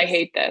 Yes, I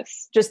hate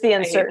this. Just the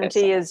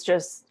uncertainty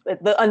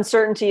the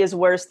uncertainty is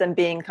worse than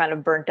being kind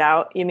of burnt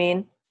out, you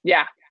mean?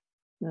 Yeah.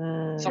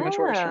 So much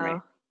worse for me.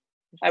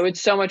 I would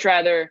so much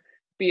rather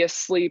be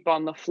asleep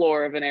on the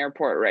floor of an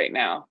airport right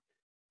now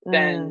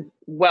than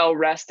well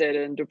rested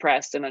and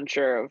depressed and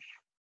unsure of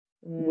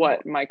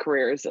what my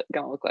career is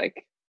going to look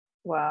like.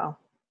 Wow.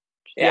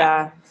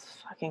 Yeah. It's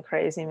fucking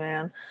crazy,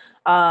 man.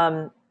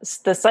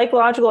 The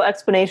psychological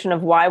explanation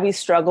of why we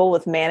struggle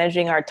with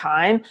managing our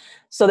time.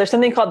 So there's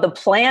something called the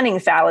planning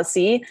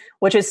fallacy,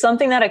 which is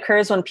something that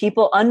occurs when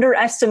people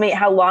underestimate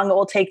how long it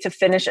will take to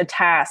finish a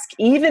task,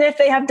 even if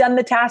they have done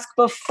the task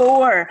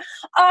before.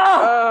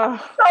 So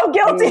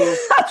guilty of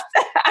that.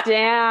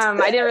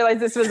 Damn, I didn't realize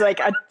this was like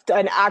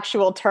an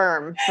actual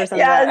term for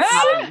something.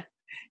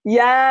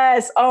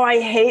 Yes. Oh,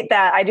 I hate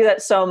that. I do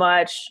that so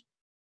much.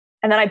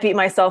 And then I beat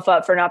myself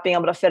up for not being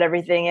able to fit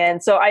everything in.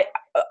 So I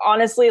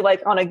honestly,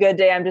 like on a good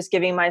day, I'm just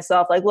giving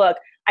myself like, look,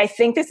 I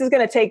think this is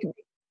going to take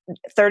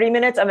 30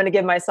 minutes. I'm going to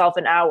give myself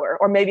an hour,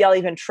 or maybe I'll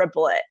even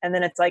triple it. And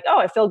then it's like, oh,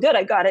 I feel good.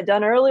 I got it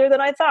done earlier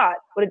than I thought.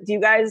 Do you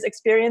guys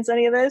experience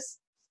any of this?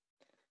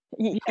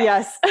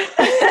 Yes.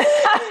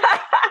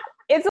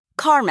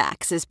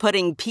 CarMax is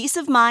putting peace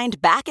of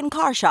mind back in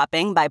car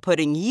shopping by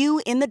putting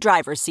you in the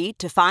driver's seat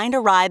to find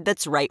a ride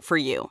that's right for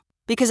you.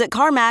 Because at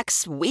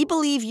CarMax, we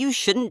believe you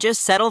shouldn't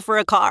just settle for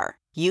a car.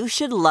 You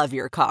should love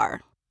your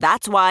car.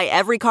 That's why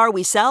every car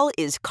we sell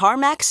is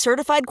CarMax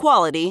certified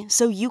quality,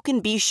 so you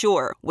can be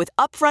sure with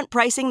upfront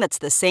pricing that's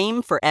the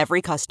same for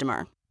every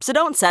customer. So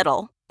don't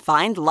settle.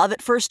 Find love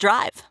at first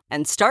drive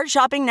and start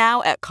shopping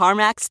now at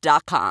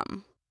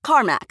CarMax.com.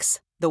 CarMax,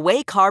 the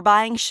way car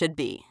buying should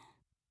be.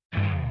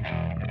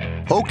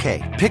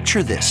 Okay,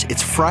 picture this.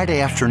 It's Friday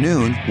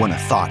afternoon when a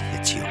thought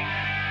hits you.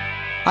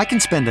 I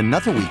can spend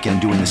another weekend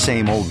doing the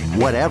same old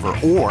whatever,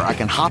 or I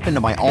can hop into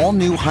my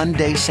all-new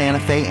Hyundai Santa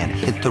Fe and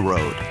hit the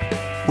road.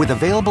 With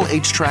available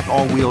H-Track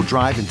all-wheel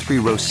drive and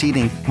 3-row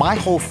seating, my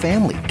whole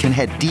family can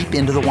head deep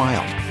into the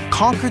wild.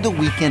 Conquer the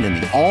weekend in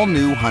the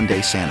all-new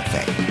Hyundai Santa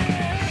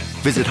Fe.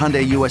 Visit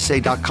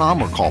HyundaiUSA.com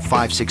or call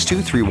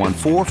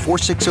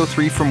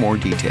 562-314-4603 for more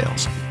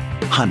details.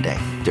 Hyundai,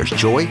 there's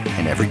joy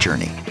in every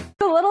journey.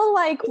 A little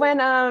like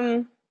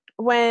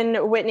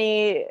when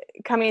Whitney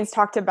Cummings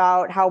talked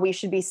about how we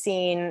should be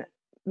seeing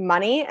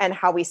money and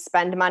how we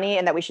spend money,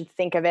 and that we should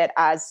think of it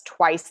as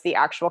twice the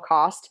actual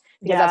cost,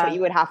 because that's what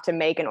you would have to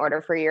make in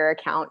order for your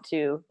account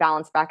to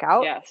balance back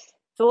out. Yes.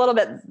 It's a little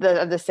bit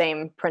of the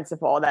same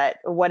principle, that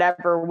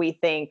whatever we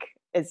think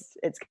it's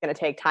going to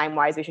take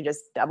time-wise, we should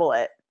just double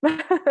it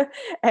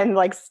and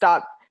like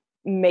stop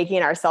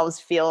making ourselves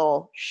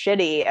feel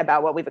shitty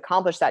about what we've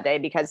accomplished that day,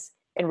 because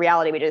in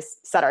reality, we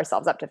just set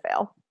ourselves up to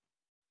fail.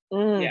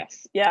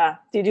 Yes. Yeah.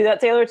 Do you do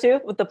that, Taylor, too,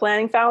 with the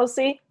planning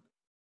fallacy?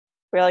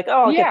 We're like,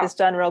 oh, I'll get this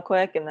done real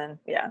quick. And then,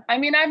 I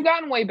mean, I've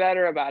gotten way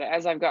better about it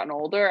as I've gotten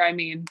older. I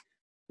mean,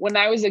 when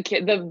I was a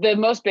kid, the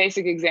most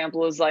basic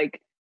example is like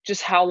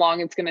just how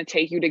long it's going to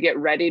take you to get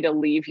ready to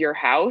leave your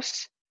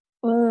house,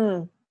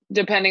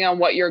 depending on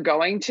what you're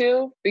going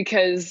to.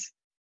 Because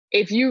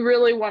if you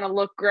really want to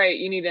look great,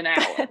 you need an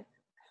hour.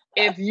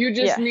 If you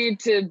just need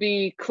to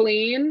be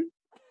clean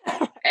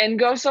and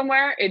go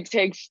somewhere, it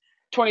takes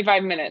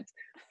 25 minutes.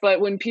 But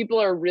when people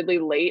are really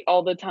late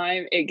all the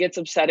time, it gets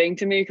upsetting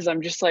to me, because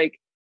I'm just like,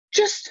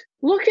 just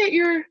look at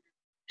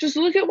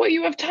what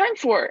you have time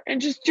for and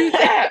just do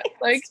that.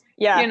 Like,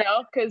 you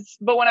know,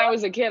 but when I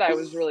was a kid, I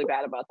was really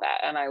bad about that.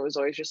 And I was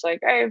always just like,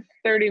 I have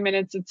 30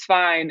 minutes, it's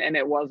fine. And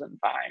it wasn't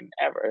fine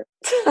ever.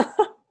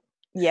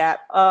 Yeah.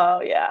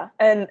 Oh, yeah.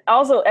 And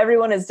also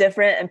everyone is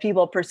different and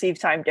people perceive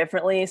time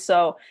differently.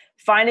 So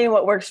finding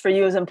what works for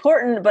you is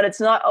important, but it's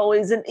not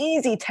always an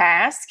easy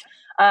task.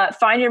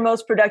 Find your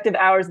most productive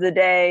hours of the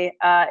day.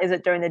 Is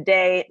it during the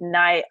day,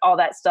 night, all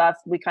that stuff?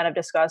 We kind of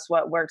discuss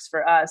what works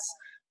for us.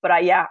 But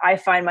I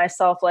find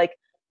myself like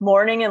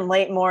morning and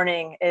late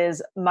morning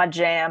is my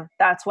jam.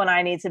 That's when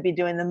I need to be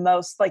doing the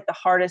most, like the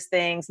hardest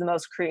things, the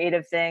most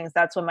creative things.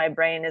 That's when my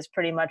brain is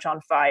pretty much on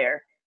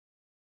fire.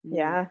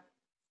 Yeah.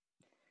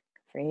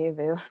 For you,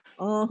 Boo.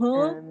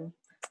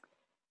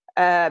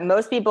 Mm-hmm.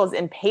 Most people's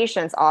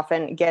impatience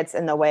often gets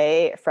in the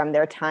way from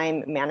their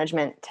time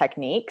management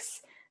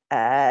techniques.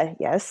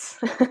 Yes.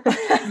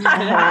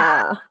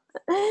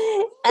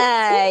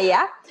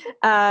 Yeah.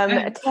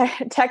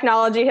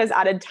 Technology has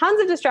added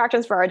tons of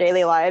distractions for our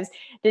daily lives.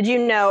 Did you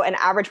know an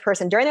average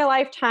person during their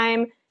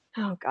lifetime?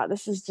 Oh God,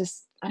 this is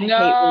just, I hate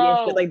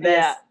reading shit like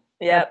this.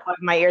 Yeah. Plug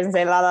my ears and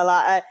say la la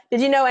la.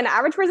 Did you know an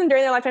average person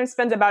during their lifetime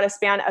spends about a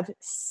span of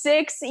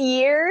 6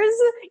 years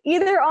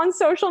either on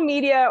social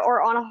media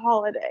or on a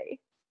holiday?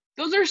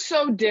 Those are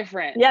so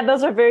different. Yeah,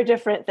 those are very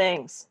different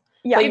things.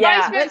 Yeah, if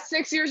I spent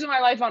 6 years of my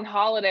life on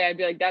holiday, I'd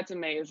be like, that's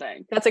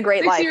amazing. That's a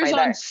great life. 6 years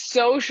right on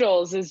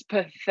socials is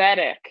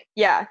pathetic.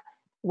 Yeah.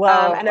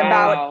 Well, and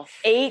about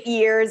 8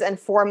 years and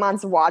 4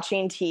 months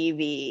watching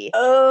TV.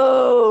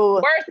 Oh,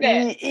 worth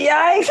it.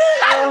 Yikes.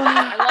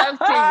 I love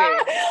TV.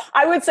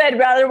 I would say I'd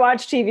rather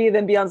watch TV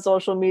than be on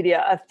social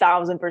media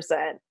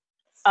 1,000%.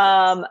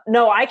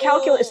 No, I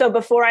calculate. So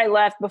before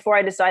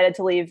I decided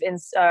to leave in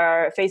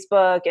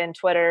Facebook and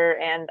Twitter,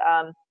 and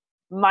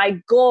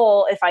my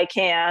goal, if I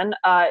can,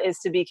 is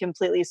to be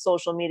completely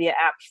social media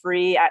app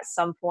free at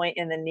some point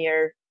in the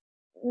near,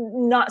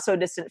 not so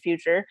distant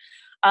future.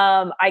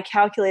 I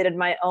calculated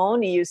my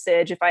own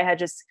usage. If I had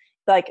just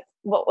like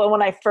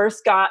when I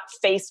first got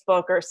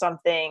Facebook or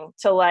something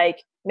to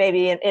like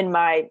maybe in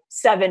my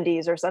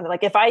 70s or something,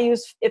 like if I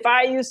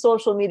use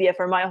social media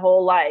for my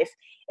whole life,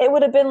 it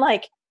would have been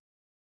like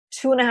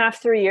 2.5,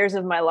 3 years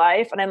of my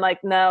life. And I'm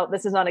like, no,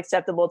 this is not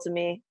acceptable to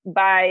me.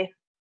 Bye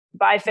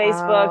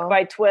Facebook,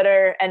 by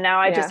Twitter. And now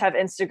I just have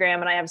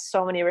Instagram, and I have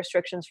so many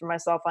restrictions for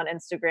myself on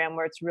Instagram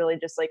where it's really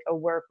just like a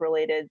work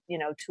related,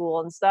 tool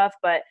and stuff.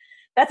 But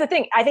that's the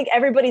thing. I think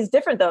everybody's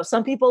different though.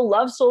 Some people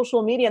love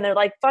social media and they're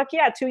like, fuck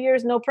yeah, 2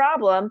 years, no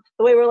problem.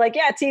 The way we're like,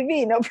 yeah,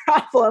 TV, no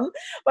problem.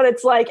 But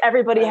it's like,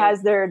 everybody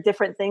has their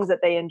different things that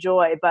they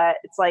enjoy, but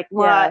it's like,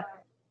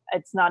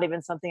 it's not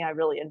even something I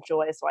really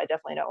enjoy. So I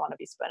definitely don't want to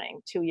be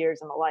spending 2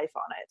 years of my life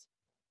on it.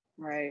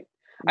 Right.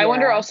 I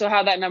wonder also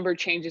how that number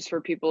changes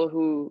for people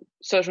who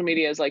social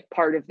media is like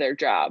part of their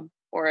job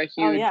or a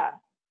huge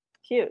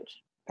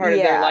part of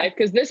their life.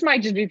 Because this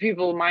might just be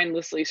people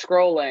mindlessly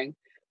scrolling.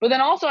 But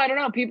then also, I don't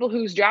know, people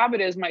whose job it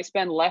is might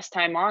spend less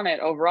time on it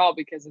overall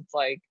because it's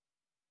like,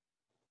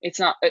 it's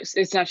not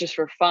just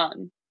for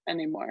fun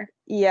anymore.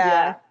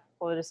 Yeah.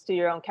 Well, just do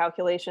your own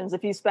calculations.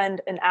 If you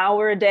spend an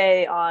hour a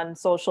day on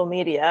social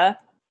media,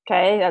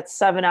 okay, that's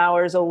 7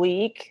 hours a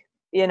week,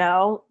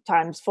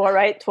 times 4,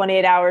 right?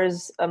 28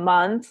 hours a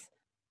month.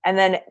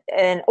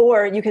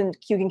 Or you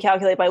can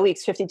calculate by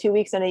weeks, 52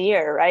 weeks in a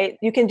year, right?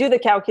 You can do the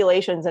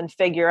calculations and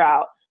figure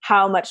out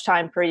how much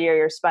time per year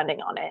you're spending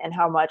on it and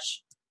how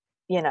much,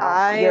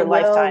 your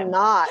lifetime.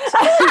 Not.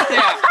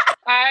 Yeah,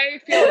 I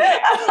feel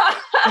it.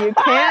 You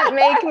can't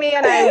make me,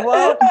 and I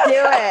won't do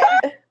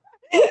it.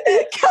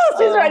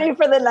 Kelsey's ready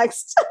for the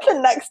next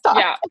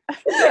topic.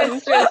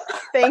 Yeah.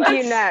 Thank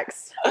you.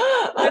 Next.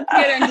 Let's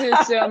get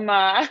into some,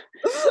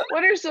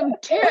 what are some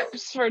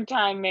tips for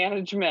time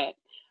management?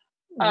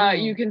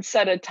 You can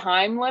set a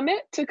time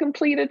limit to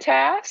complete a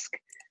task.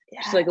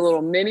 Just like a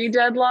little mini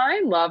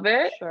deadline. Love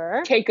it.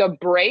 Sure. Take a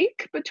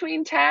break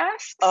between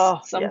tasks.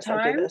 Oh, sometimes. Yes,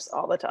 I do this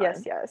all the time.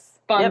 Yes.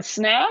 Fun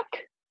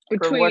snack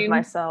between. Reward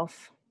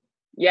myself.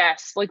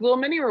 Yes, like little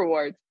mini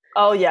rewards.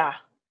 Oh yeah.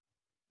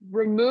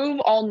 Remove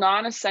all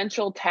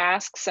non-essential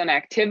tasks and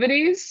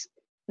activities.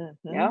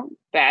 Mm-hmm. Yeah,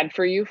 bad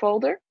for you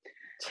folder.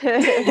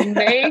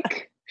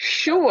 Make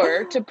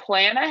sure to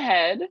plan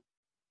ahead.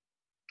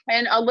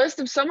 And a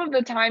list of some of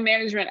the time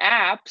management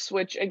apps,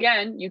 which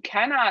again, you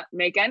cannot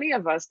make any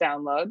of us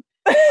download,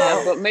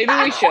 but maybe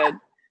we should.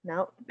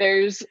 No.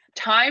 There's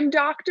Time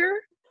Doctor,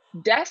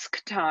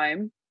 Desk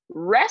Time,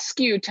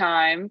 Rescue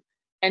Time,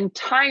 and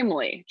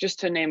Timely,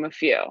 just to name a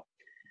few.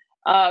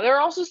 There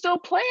are also still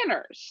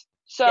planners.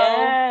 So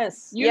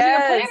using a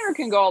planner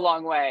can go a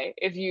long way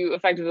if you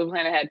effectively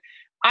plan ahead.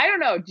 I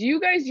don't know. Do you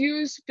guys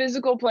use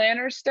physical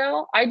planners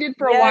still? I did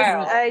for a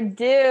while. I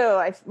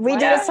do. We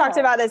just talked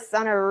about this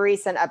on a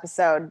recent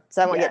episode,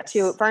 so I won't get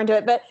too far into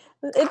it, but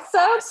it's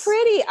so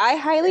pretty. I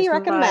highly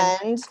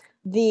recommend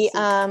the,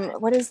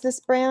 what is this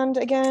brand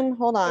again?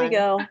 Hold on. Here we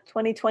go.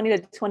 2020 to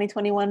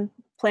 2021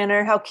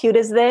 planner. How cute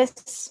is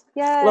this?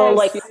 Yeah. Little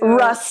like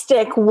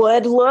rustic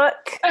wood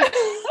look.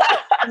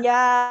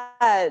 Yeah.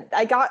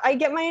 I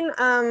get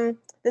mine,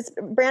 this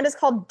brand is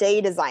called Day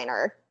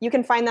Designer. You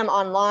can find them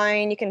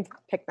online. You can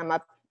pick them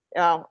up.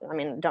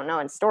 Don't know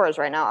in stores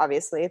right now,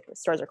 obviously. The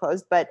stores are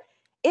closed, but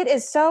it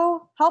is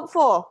so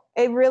helpful.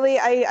 It really,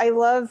 I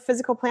love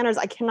physical planners.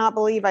 I cannot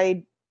believe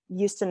I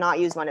used to not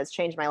use one. It's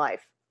changed my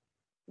life.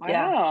 Wow.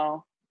 Yeah.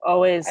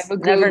 Always. I have a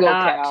never Google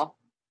not. Cal.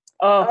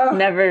 Oh,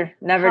 never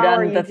How done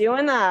are you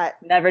doing that?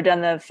 Never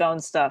done the phone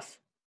stuff.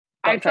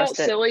 I felt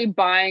silly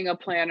buying a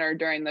planner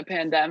during the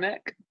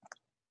pandemic.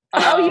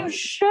 You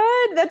should.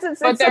 It's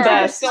the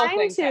best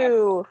time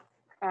to.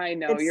 I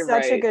know, you're right.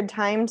 It's such a good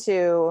time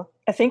to.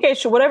 I think I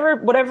should,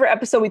 whatever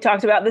episode we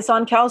talked about this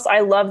on, Kels,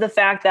 I love the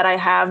fact that I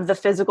have the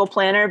physical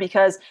planner,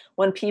 because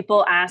when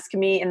people ask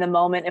me in the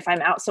moment, if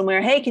I'm out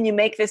somewhere, hey, can you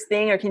make this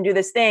thing or can you do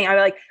this thing? I'm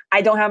like,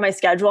 I don't have my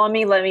schedule on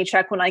me. Let me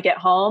check when I get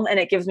home. And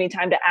it gives me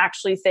time to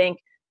actually think,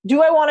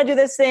 do I want to do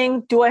this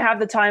thing? Do I have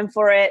the time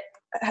for it?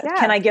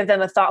 can I give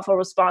them a thoughtful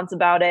response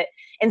about it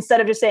instead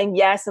of just saying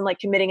yes and like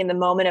committing in the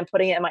moment and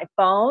putting it in my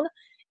phone.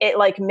 It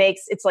like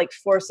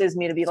forces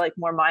me to be like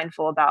more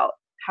mindful about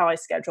how I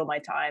schedule my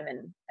time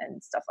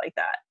and stuff like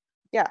that.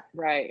 Yeah.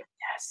 Right.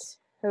 Yes.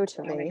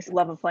 Totally.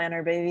 Love a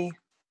planner, baby.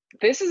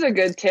 This is a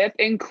good tip.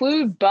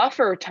 Include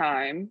buffer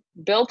time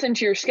built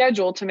into your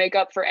schedule to make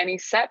up for any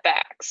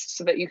setbacks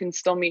so that you can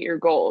still meet your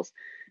goals.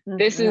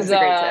 This is a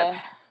great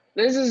tip.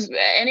 This is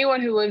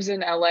anyone who lives in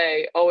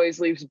LA always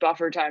leaves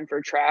buffer time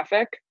for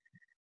traffic.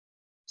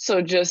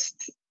 So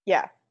just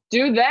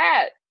do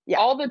that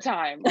all the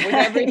time with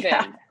everything.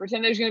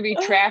 Pretend there's going to be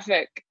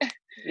traffic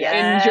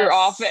in your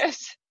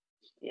office.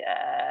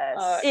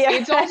 Yes.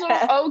 It's also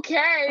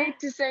okay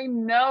to say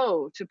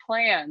no to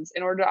plans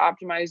in order to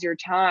optimize your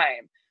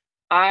time.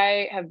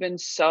 I have been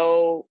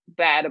so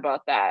bad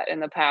about that in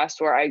the past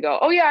where I go,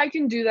 oh yeah, I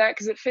can do that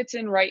because it fits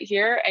in right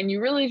here. And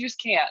you really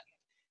just can't.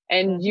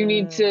 And you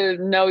need to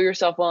know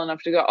yourself well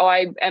enough to go, oh,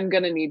 I am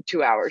going to need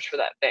 2 hours for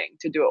that thing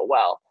to do it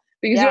well.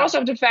 Because you also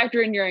have to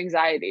factor in your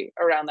anxiety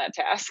around that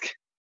task.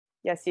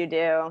 Yes, you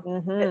do.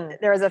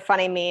 There was a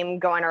funny meme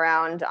going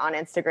around on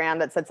Instagram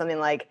that said something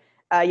like,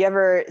 you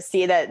ever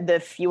see that the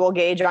fuel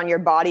gauge on your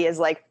body is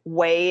like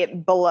way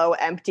below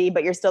empty,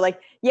 but you're still like,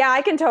 yeah,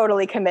 I can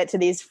totally commit to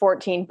these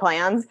 14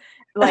 plans.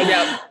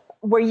 Like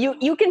where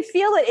you can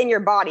feel it in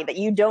your body that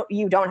you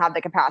don't have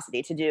the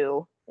capacity to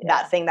do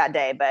that thing that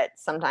day, but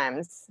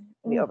sometimes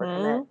we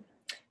overcommit.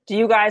 Do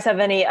you guys have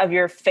any of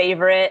your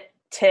favorite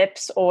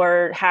tips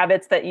or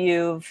habits that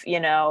you've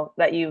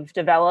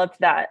developed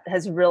that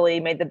has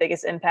really made the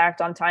biggest impact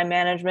on time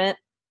management?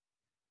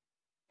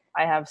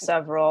 I have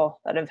several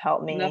that have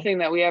helped me. Nothing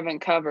that we haven't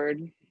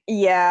covered.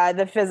 Yeah,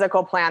 the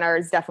physical planner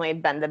has definitely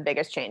been the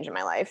biggest change in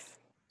my life.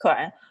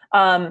 Okay.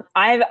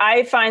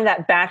 I find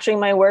that batching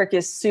my work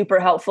is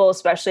super helpful,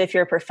 especially if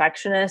you're a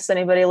perfectionist,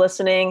 anybody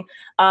listening.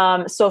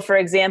 So for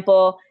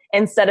example,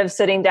 instead of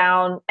sitting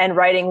down and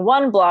writing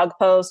one blog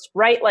post,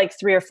 write like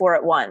 3 or 4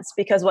 at once,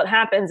 because what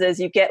happens is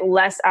you get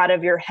less out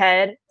of your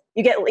head.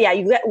 You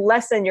get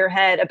less in your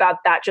head about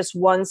that just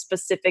one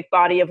specific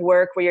body of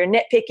work where you're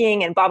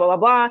nitpicking and blah, blah, blah,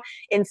 blah.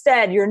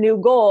 Instead, your new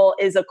goal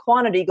is a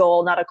quantity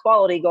goal, not a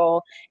quality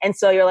goal. And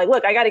so you're like,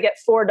 look, I got to get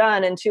 4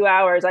 done in 2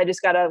 hours. I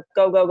just got to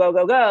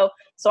go.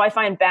 So I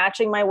find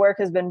batching my work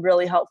has been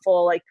really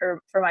helpful, like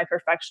for my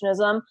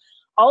perfectionism.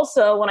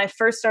 Also, when I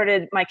first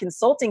started my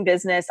consulting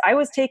business, I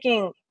was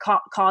taking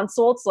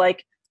consults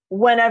like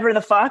whenever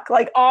the fuck,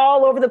 like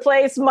all over the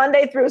place,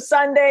 Monday through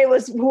Sunday,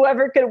 was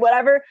whoever could,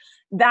 whatever.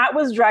 That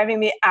was driving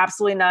me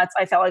absolutely nuts.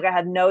 I felt like I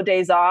had no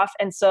days off.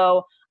 And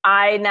so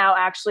I now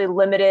actually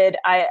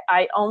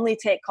I only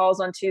take calls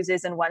on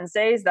Tuesdays and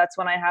Wednesdays. That's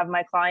when I have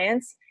my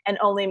clients, and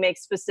only make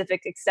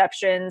specific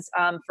exceptions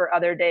for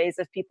other days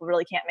if people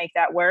really can't make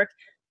that work.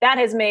 That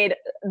has made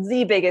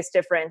the biggest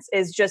difference,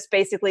 is just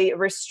basically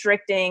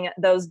restricting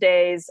those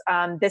days.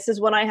 This is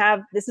when I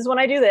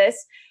do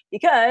this,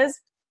 because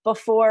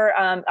before,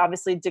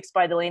 obviously Dick's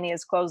by Delaney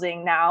is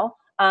closing now.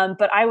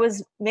 But I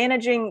was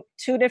managing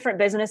 2 different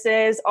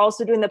businesses,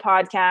 also doing the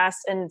podcast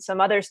and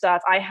some other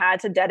stuff. I had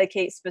to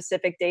dedicate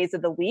specific days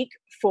of the week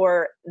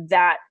for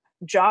that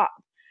job.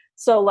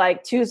 So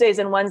like Tuesdays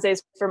and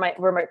Wednesdays were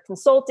my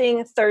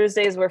consulting,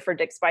 Thursdays were for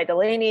Dick's by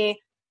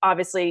Delaney.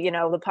 Obviously,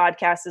 the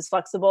podcast is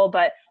flexible,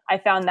 but I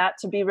found that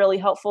to be really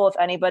helpful if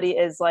anybody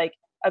is like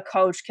a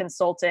coach,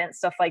 consultant,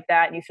 stuff like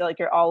that, and you feel like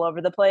you're all over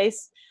the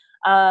place.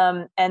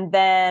 And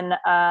then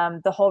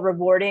the whole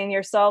rewarding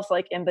yourself,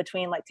 like in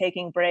between, like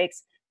taking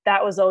breaks,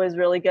 that was always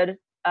really good.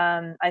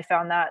 I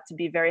found that to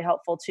be very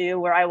helpful too,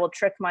 where I will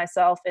trick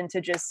myself into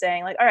just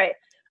saying like, all right,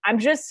 I'm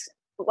just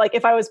like,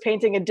 if I was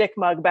painting a Dick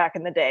mug back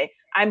in the day,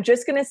 I'm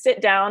just going to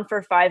sit down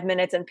for 5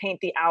 minutes and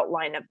paint the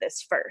outline of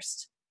this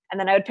first. And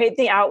then I would paint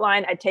the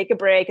outline, I'd take a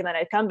break, and then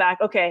I'd come back.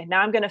 Okay,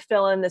 now I'm going to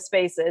fill in the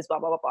spaces, blah,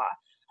 blah, blah,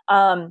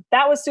 blah.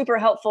 That was super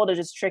helpful to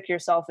just trick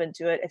yourself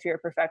into it if you're a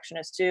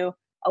perfectionist too.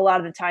 A lot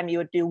of the time you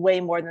would do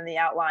way more than the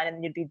outline,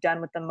 and you'd be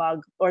done with the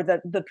mug or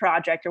the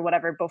project or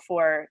whatever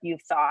before you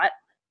thought.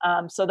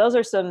 So those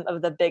are some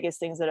of the biggest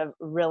things that have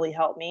really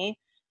helped me.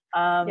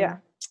 And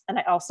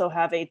I also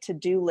have a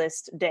to-do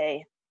list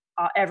day.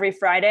 Every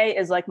Friday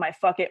is like my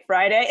fuck it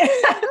Friday.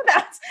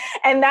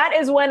 And that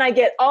is when I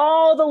get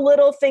all the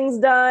little things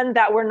done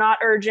that were not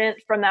urgent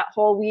from that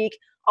whole week,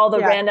 all the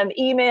random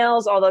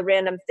emails, all the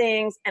random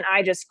things. And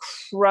I just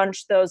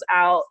crunch those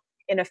out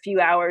in a few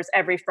hours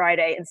every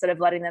Friday, instead of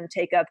letting them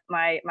take up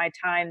my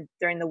time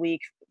during the week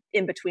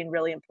in between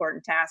really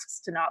important tasks,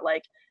 to not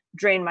like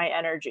drain my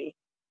energy.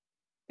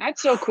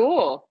 That's so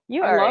cool.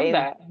 I love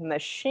that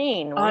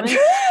machine.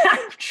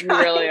 You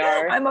really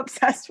are. I'm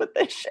obsessed with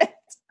this shit.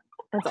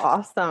 That's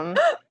awesome.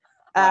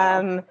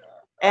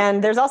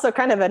 And there's also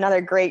kind of another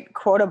great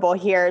quotable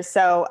here.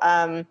 So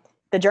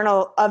the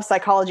Journal of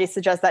Psychology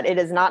suggests that it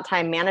is not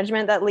time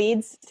management that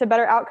leads to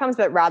better outcomes,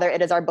 but rather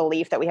it is our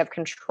belief that we have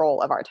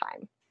control of our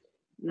time.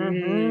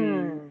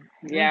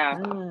 Yeah.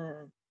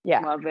 Yeah.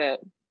 Love it.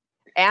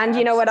 And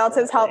you know what else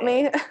has helped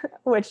me?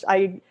 Which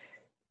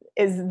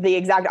is the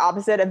exact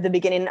opposite of the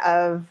beginning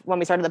of when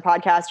we started the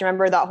podcast.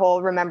 Remember that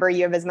whole, remember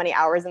you have as many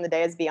hours in the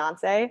day as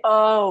Beyonce?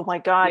 Oh my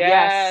God.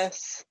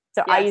 Yes.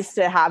 So I used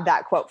to have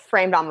that quote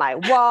framed on my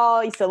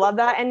wall. I used to love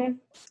that. And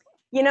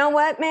you know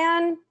what,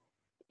 man?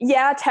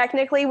 Yeah,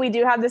 technically we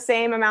do have the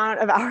same amount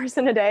of hours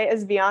in a day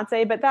as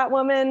Beyonce, but that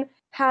woman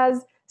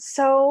has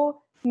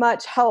so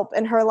much help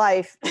in her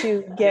life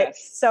to get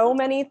so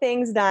many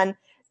things done.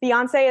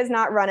 Beyonce is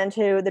not running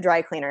to the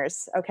dry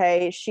cleaners,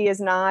 okay? She is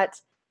not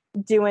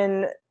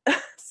doing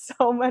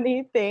so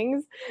many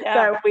things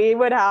that we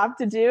would have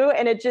to do.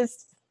 And it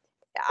just,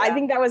 I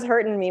think that was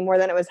hurting me more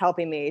than it was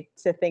helping me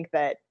to think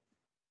that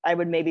I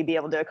would maybe be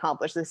able to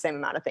accomplish the same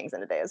amount of things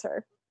in a day as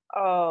her.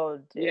 Oh,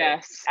 dude.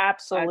 Yes.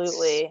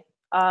 Absolutely.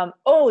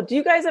 Do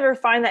you guys ever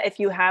find that if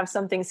you have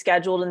something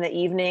scheduled in the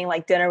evening,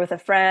 like dinner with a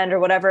friend or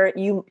whatever,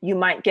 you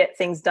might get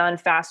things done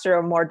faster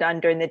or more done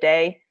during the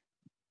day?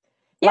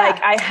 Yeah.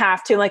 Like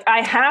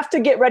I have to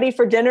get ready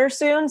for dinner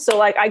soon. So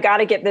like, I got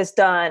to get this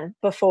done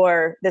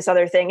before this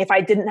other thing. If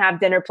I didn't have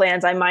dinner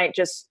plans, I might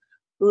just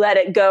let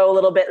it go a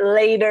little bit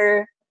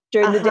later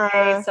during the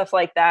day, stuff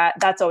like that.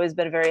 That's always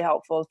been very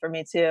helpful for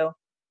me too.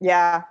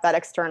 Yeah. That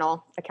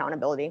external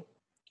accountability.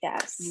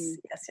 Yes.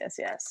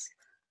 Yes.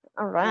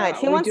 All right.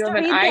 Who wants to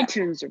read an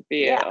iTunes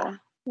review? Yeah.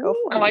 Go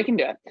for it. I can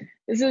do it.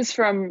 This is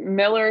from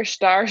Miller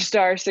Star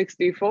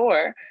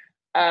 64.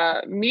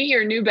 Meet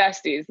your new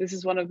besties. This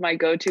is one of my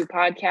go-to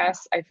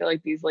podcasts. I feel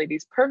like these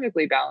ladies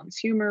perfectly balance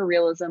humor,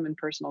 realism, and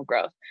personal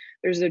growth.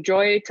 There's a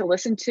joy to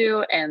listen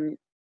to, and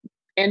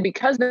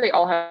because they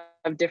all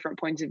have different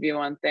points of view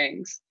on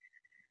things,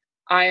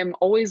 I am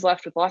always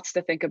left with lots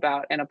to think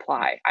about and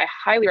apply. I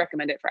highly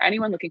recommend it for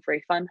anyone looking for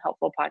a fun,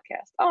 helpful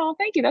podcast. Oh,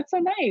 thank you. That's so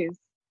nice.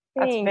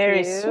 That's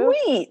very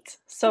sweet.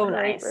 So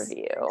Great nice.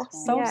 review.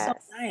 So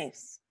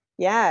nice.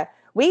 Yeah.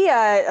 We,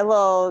 a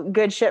little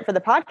good shit for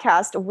the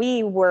podcast.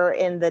 We were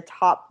in the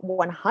top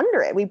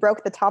 100. We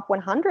broke the top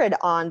 100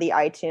 on the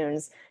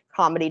iTunes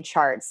comedy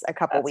charts a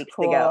couple weeks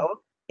ago. I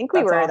think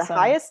we were the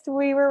highest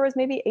we were was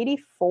maybe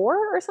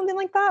 84 or something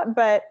like that.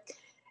 But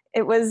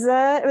it was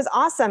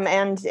awesome.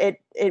 And it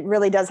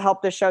really does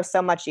help the show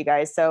so much, you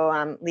guys.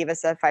 So leave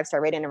us a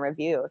 5-star rating and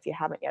review if you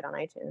haven't yet on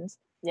iTunes.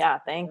 Yeah.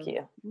 Thank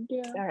you.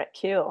 Yeah. All right.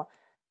 Cool.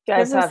 You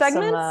guys have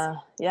segments?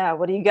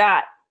 What do you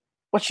got?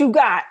 What you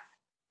got?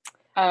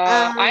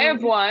 I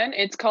have one.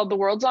 It's called The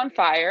World's on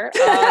Fire.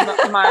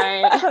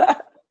 I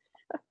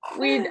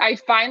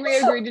finally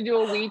agreed to do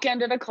a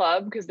weekend at a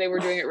club because they were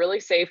doing it really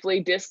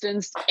safely,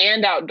 distanced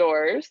and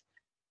outdoors.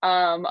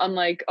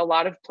 Unlike a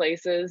lot of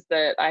places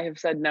that I have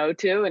said no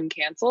to and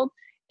canceled.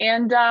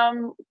 And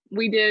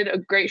we did a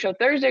great show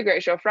Thursday,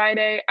 great show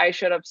Friday. I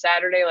showed up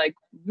Saturday, like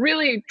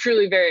really,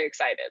 truly very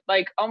excited.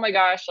 Like, oh my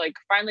gosh, like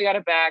finally got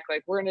it back.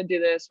 Like, we're going to do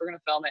this. We're going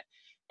to film it.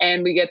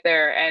 And we get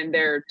there and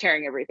they're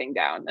tearing everything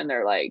down. And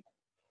they're like,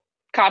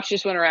 cops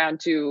just went around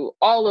to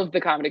all of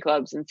the comedy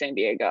clubs in San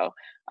Diego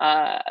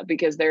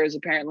because there is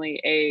apparently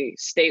a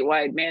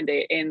statewide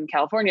mandate in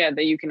California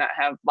that you cannot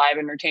have live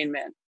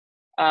entertainment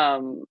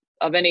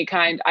of any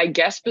kind, I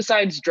guess,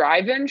 besides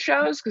drive-in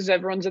shows because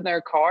everyone's in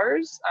their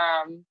cars.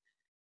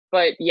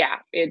 But yeah,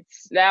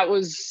 that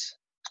was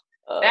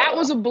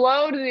a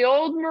blow to the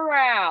old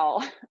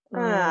morale.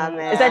 Man.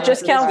 Is that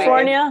just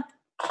California?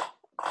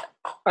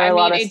 I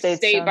mean, it's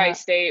state by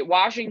state.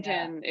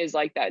 Washington is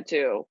like that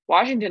too.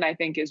 Washington, I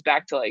think, is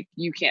back to like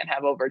you can't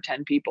have over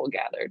 10 people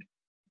gathered.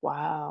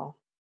 Wow.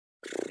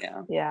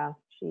 Yeah. Yeah.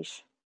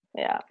 Sheesh.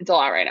 Yeah. It's a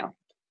lot right now.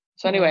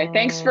 So anyway,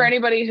 thanks for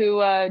anybody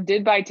who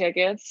did buy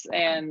tickets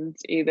and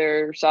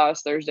either saw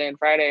us Thursday and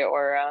Friday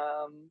or,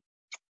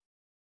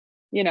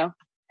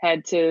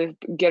 had to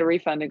get a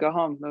refund and go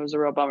home. It was a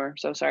real bummer.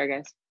 So sorry,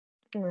 guys.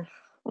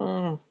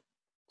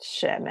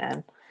 Shit,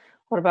 man.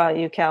 What about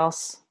you,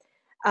 Kels?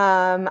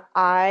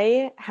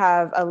 I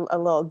have a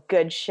little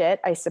good shit,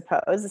 I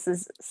suppose. This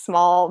is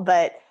small,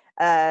 but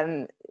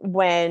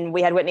when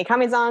we had Whitney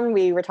Cummings on,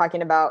 we were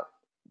talking about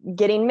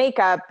getting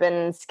makeup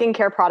and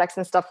skincare products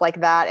and stuff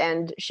like that.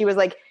 And she was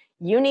like,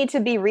 you need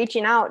to be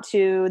reaching out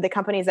to the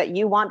companies that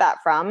you want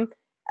that from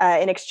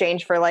in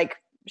exchange for like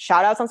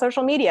shout outs on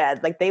social media.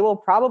 Like they will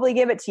probably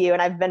give it to you.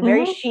 And I've been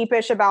very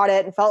sheepish about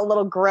it and felt a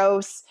little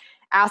gross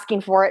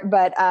asking for it.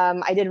 But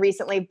I did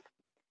recently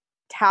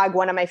tag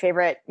one of my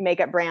favorite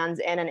makeup brands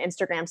in an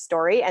Instagram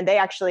story. And they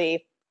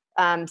actually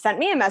sent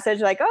me a message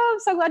like, oh, I'm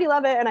so glad you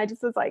love it. And I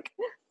just was like,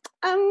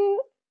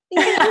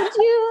 did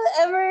you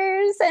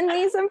ever send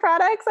me some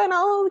products and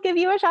I'll give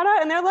you a shout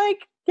out? And they're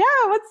like,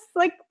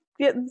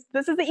 yeah,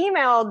 this is the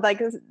email,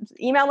 like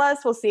email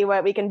us, we'll see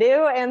what we can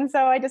do. And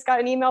so I just got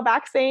an email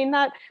back saying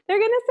that they're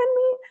going to send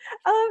me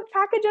a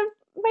package of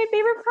my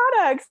favorite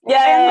products.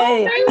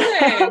 Yay!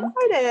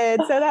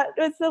 So that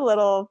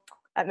was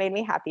that made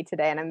me happy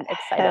today. And I'm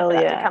excited for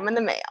that to come in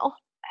the mail.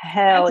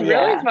 Hell That's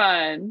yeah. really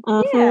fun.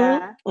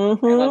 Yeah. I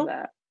love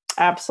that.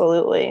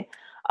 Absolutely.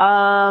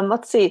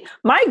 Let's see.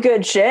 My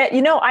good shit.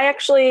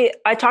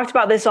 I talked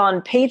about this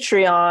on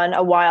Patreon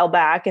a while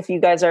back. If you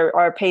guys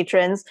are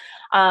patrons,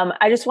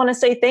 I just want to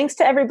say thanks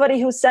to everybody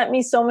who sent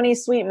me so many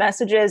sweet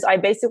messages. I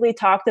basically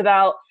talked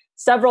about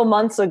several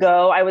months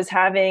ago, I was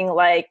having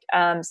like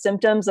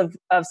symptoms of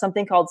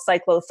something called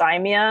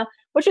cyclothymia,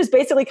 which is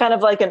basically kind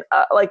of like an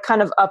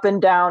kind of up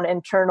and down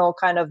internal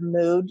kind of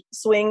mood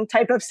swing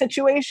type of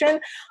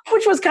situation,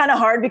 which was kind of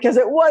hard because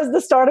it was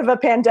the start of a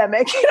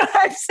pandemic, you know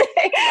what I'm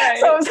saying? Right.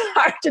 So it was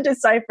hard to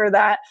decipher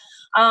that.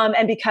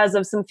 And because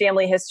of some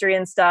family history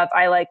and stuff,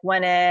 I like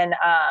went in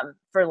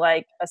for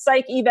like a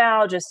psych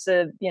eval just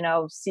to, you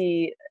know,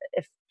 see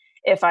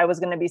if I was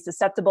going to be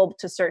susceptible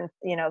to certain,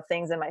 you know,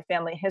 things in my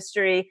family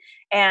history,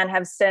 and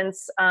have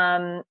since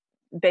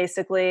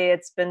basically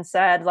it's been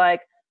said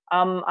like,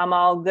 I'm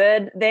all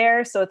good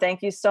there. So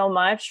thank you so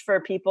much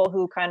for people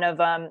who kind of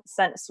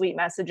sent sweet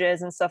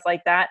messages and stuff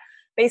like that.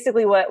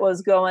 Basically what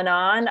was going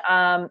on,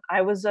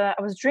 I was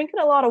drinking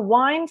a lot of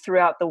wine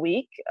throughout the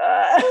week.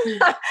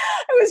 I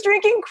was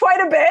drinking quite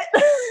a bit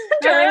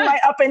during my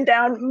up and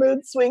down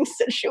mood swing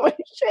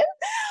situation.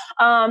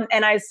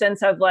 And I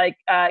since have like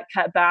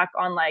cut back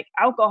on like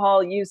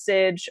alcohol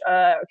usage,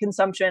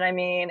 consumption, I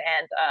mean,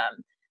 and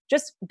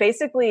just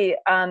basically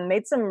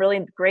made some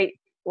really great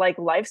like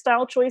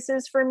lifestyle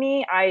choices for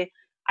me. I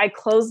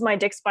closed my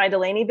Dick's by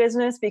Delaney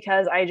business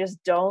because I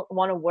just don't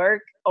want to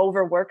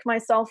overwork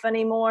myself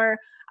anymore.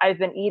 I've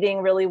been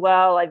eating really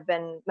well. I've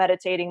been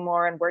meditating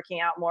more and working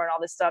out more and all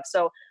this stuff.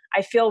 So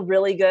I feel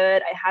really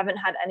good. I haven't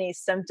had any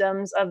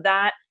symptoms of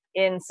that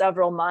in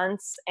several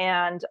months.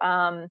 And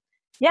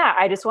yeah,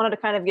 I just wanted to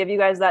kind of give you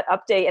guys that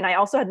update. And I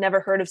also had never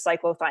heard of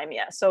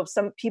cyclothymia. So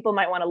some people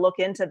might want to look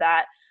into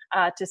that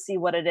to see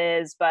what it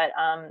is. But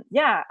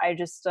yeah, I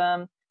just,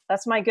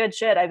 that's my good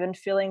shit. I've been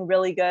feeling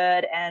really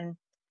good. And,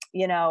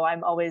 you know,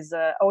 I'm always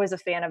a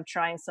fan of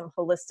trying some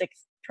holistic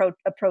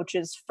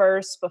approaches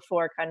first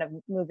before kind of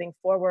moving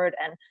forward.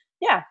 And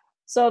yeah,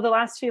 so the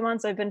last few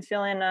months I've been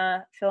feeling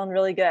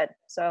really good.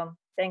 So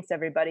thanks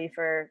everybody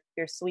for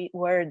your sweet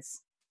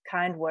words,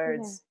 kind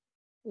words.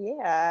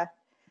 Yeah.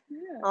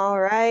 All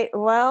right.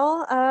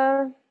 Well,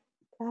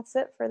 that's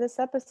it for this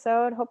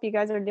episode. Hope you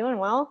guys are doing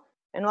well,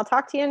 and we'll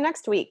talk to you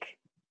next week.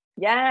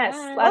 Yes.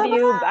 Love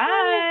you.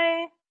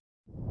 Bye.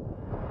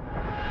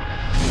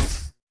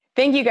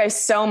 Thank you guys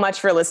so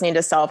much for listening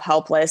to Self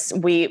Helpless.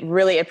 We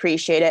really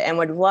appreciate it and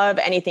would love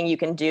anything you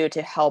can do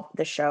to help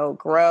the show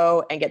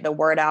grow and get the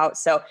word out.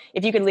 So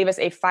if you could leave us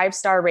a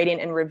 5-star rating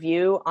and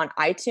review on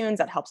iTunes,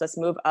 that helps us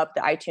move up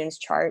the iTunes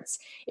charts.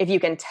 If you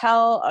can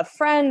tell a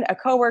friend, a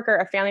coworker,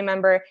 a family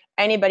member,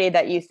 anybody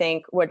that you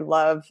think would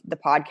love the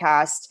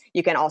podcast,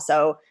 you can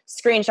also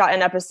screenshot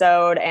an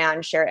episode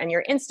and share it in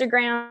your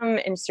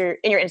Instagram, in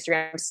your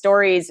Instagram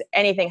stories.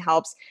 Anything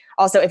helps.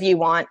 Also, if you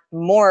want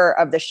more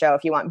of the show,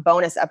 if you want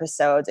bonus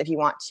episodes, if you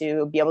want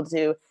to be able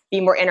to be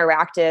more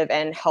interactive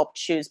and help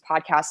choose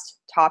podcast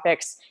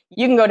topics,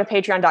 you can go to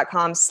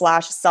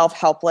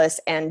patreon.com/selfhelpless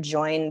and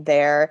join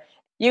there.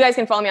 You guys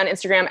can follow me on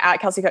Instagram at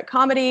Kelsey Cook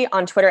Comedy,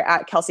 on Twitter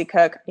at Kelsey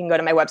Cook. You can go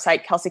to my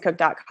website,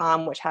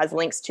 kelseycook.com, which has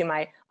links to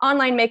my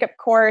online makeup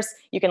course.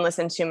 You can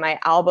listen to my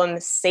album,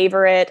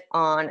 Savor It,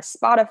 on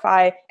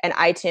Spotify and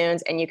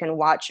iTunes. And you can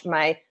watch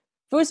my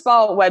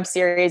foosball web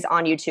series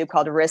on YouTube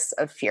called Wrists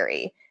of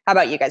Fury. How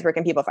about you guys? Where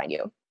can people find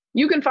you?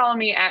 You can follow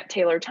me at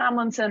Taylor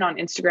Tomlinson on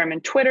Instagram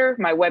and Twitter.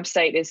 My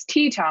website is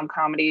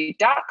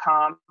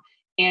ttomcomedy.com.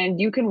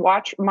 And you can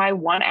watch my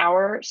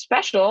 1-hour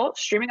special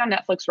streaming on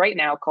Netflix right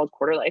now called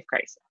Quarter Life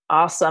Crisis.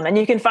 Awesome. And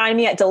you can find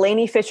me at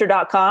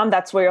DelaneyFisher.com.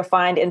 That's where you'll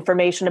find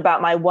information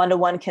about my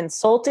one-to-one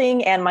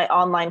consulting and my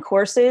online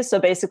courses. So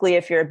basically,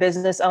 if you're a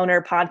business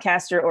owner,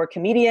 podcaster, or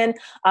comedian,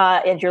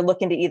 and you're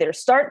looking to either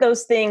start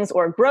those things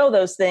or grow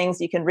those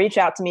things, you can reach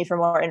out to me for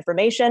more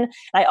information.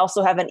 I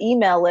also have an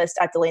email list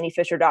at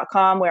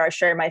DelaneyFisher.com where I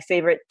share my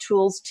favorite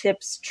tools,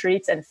 tips,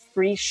 treats, and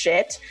free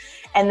shit.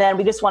 And then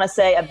we just want to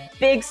say a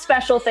big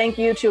special thank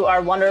you to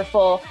our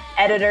wonderful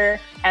editor,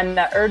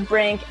 Emma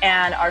Erdbrink,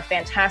 and our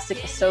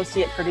fantastic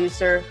associate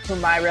producer,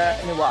 Humaira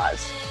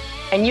Nawaz.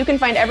 And you can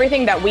find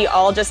everything that we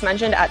all just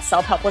mentioned at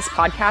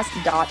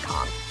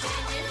selfhelplesspodcast.com.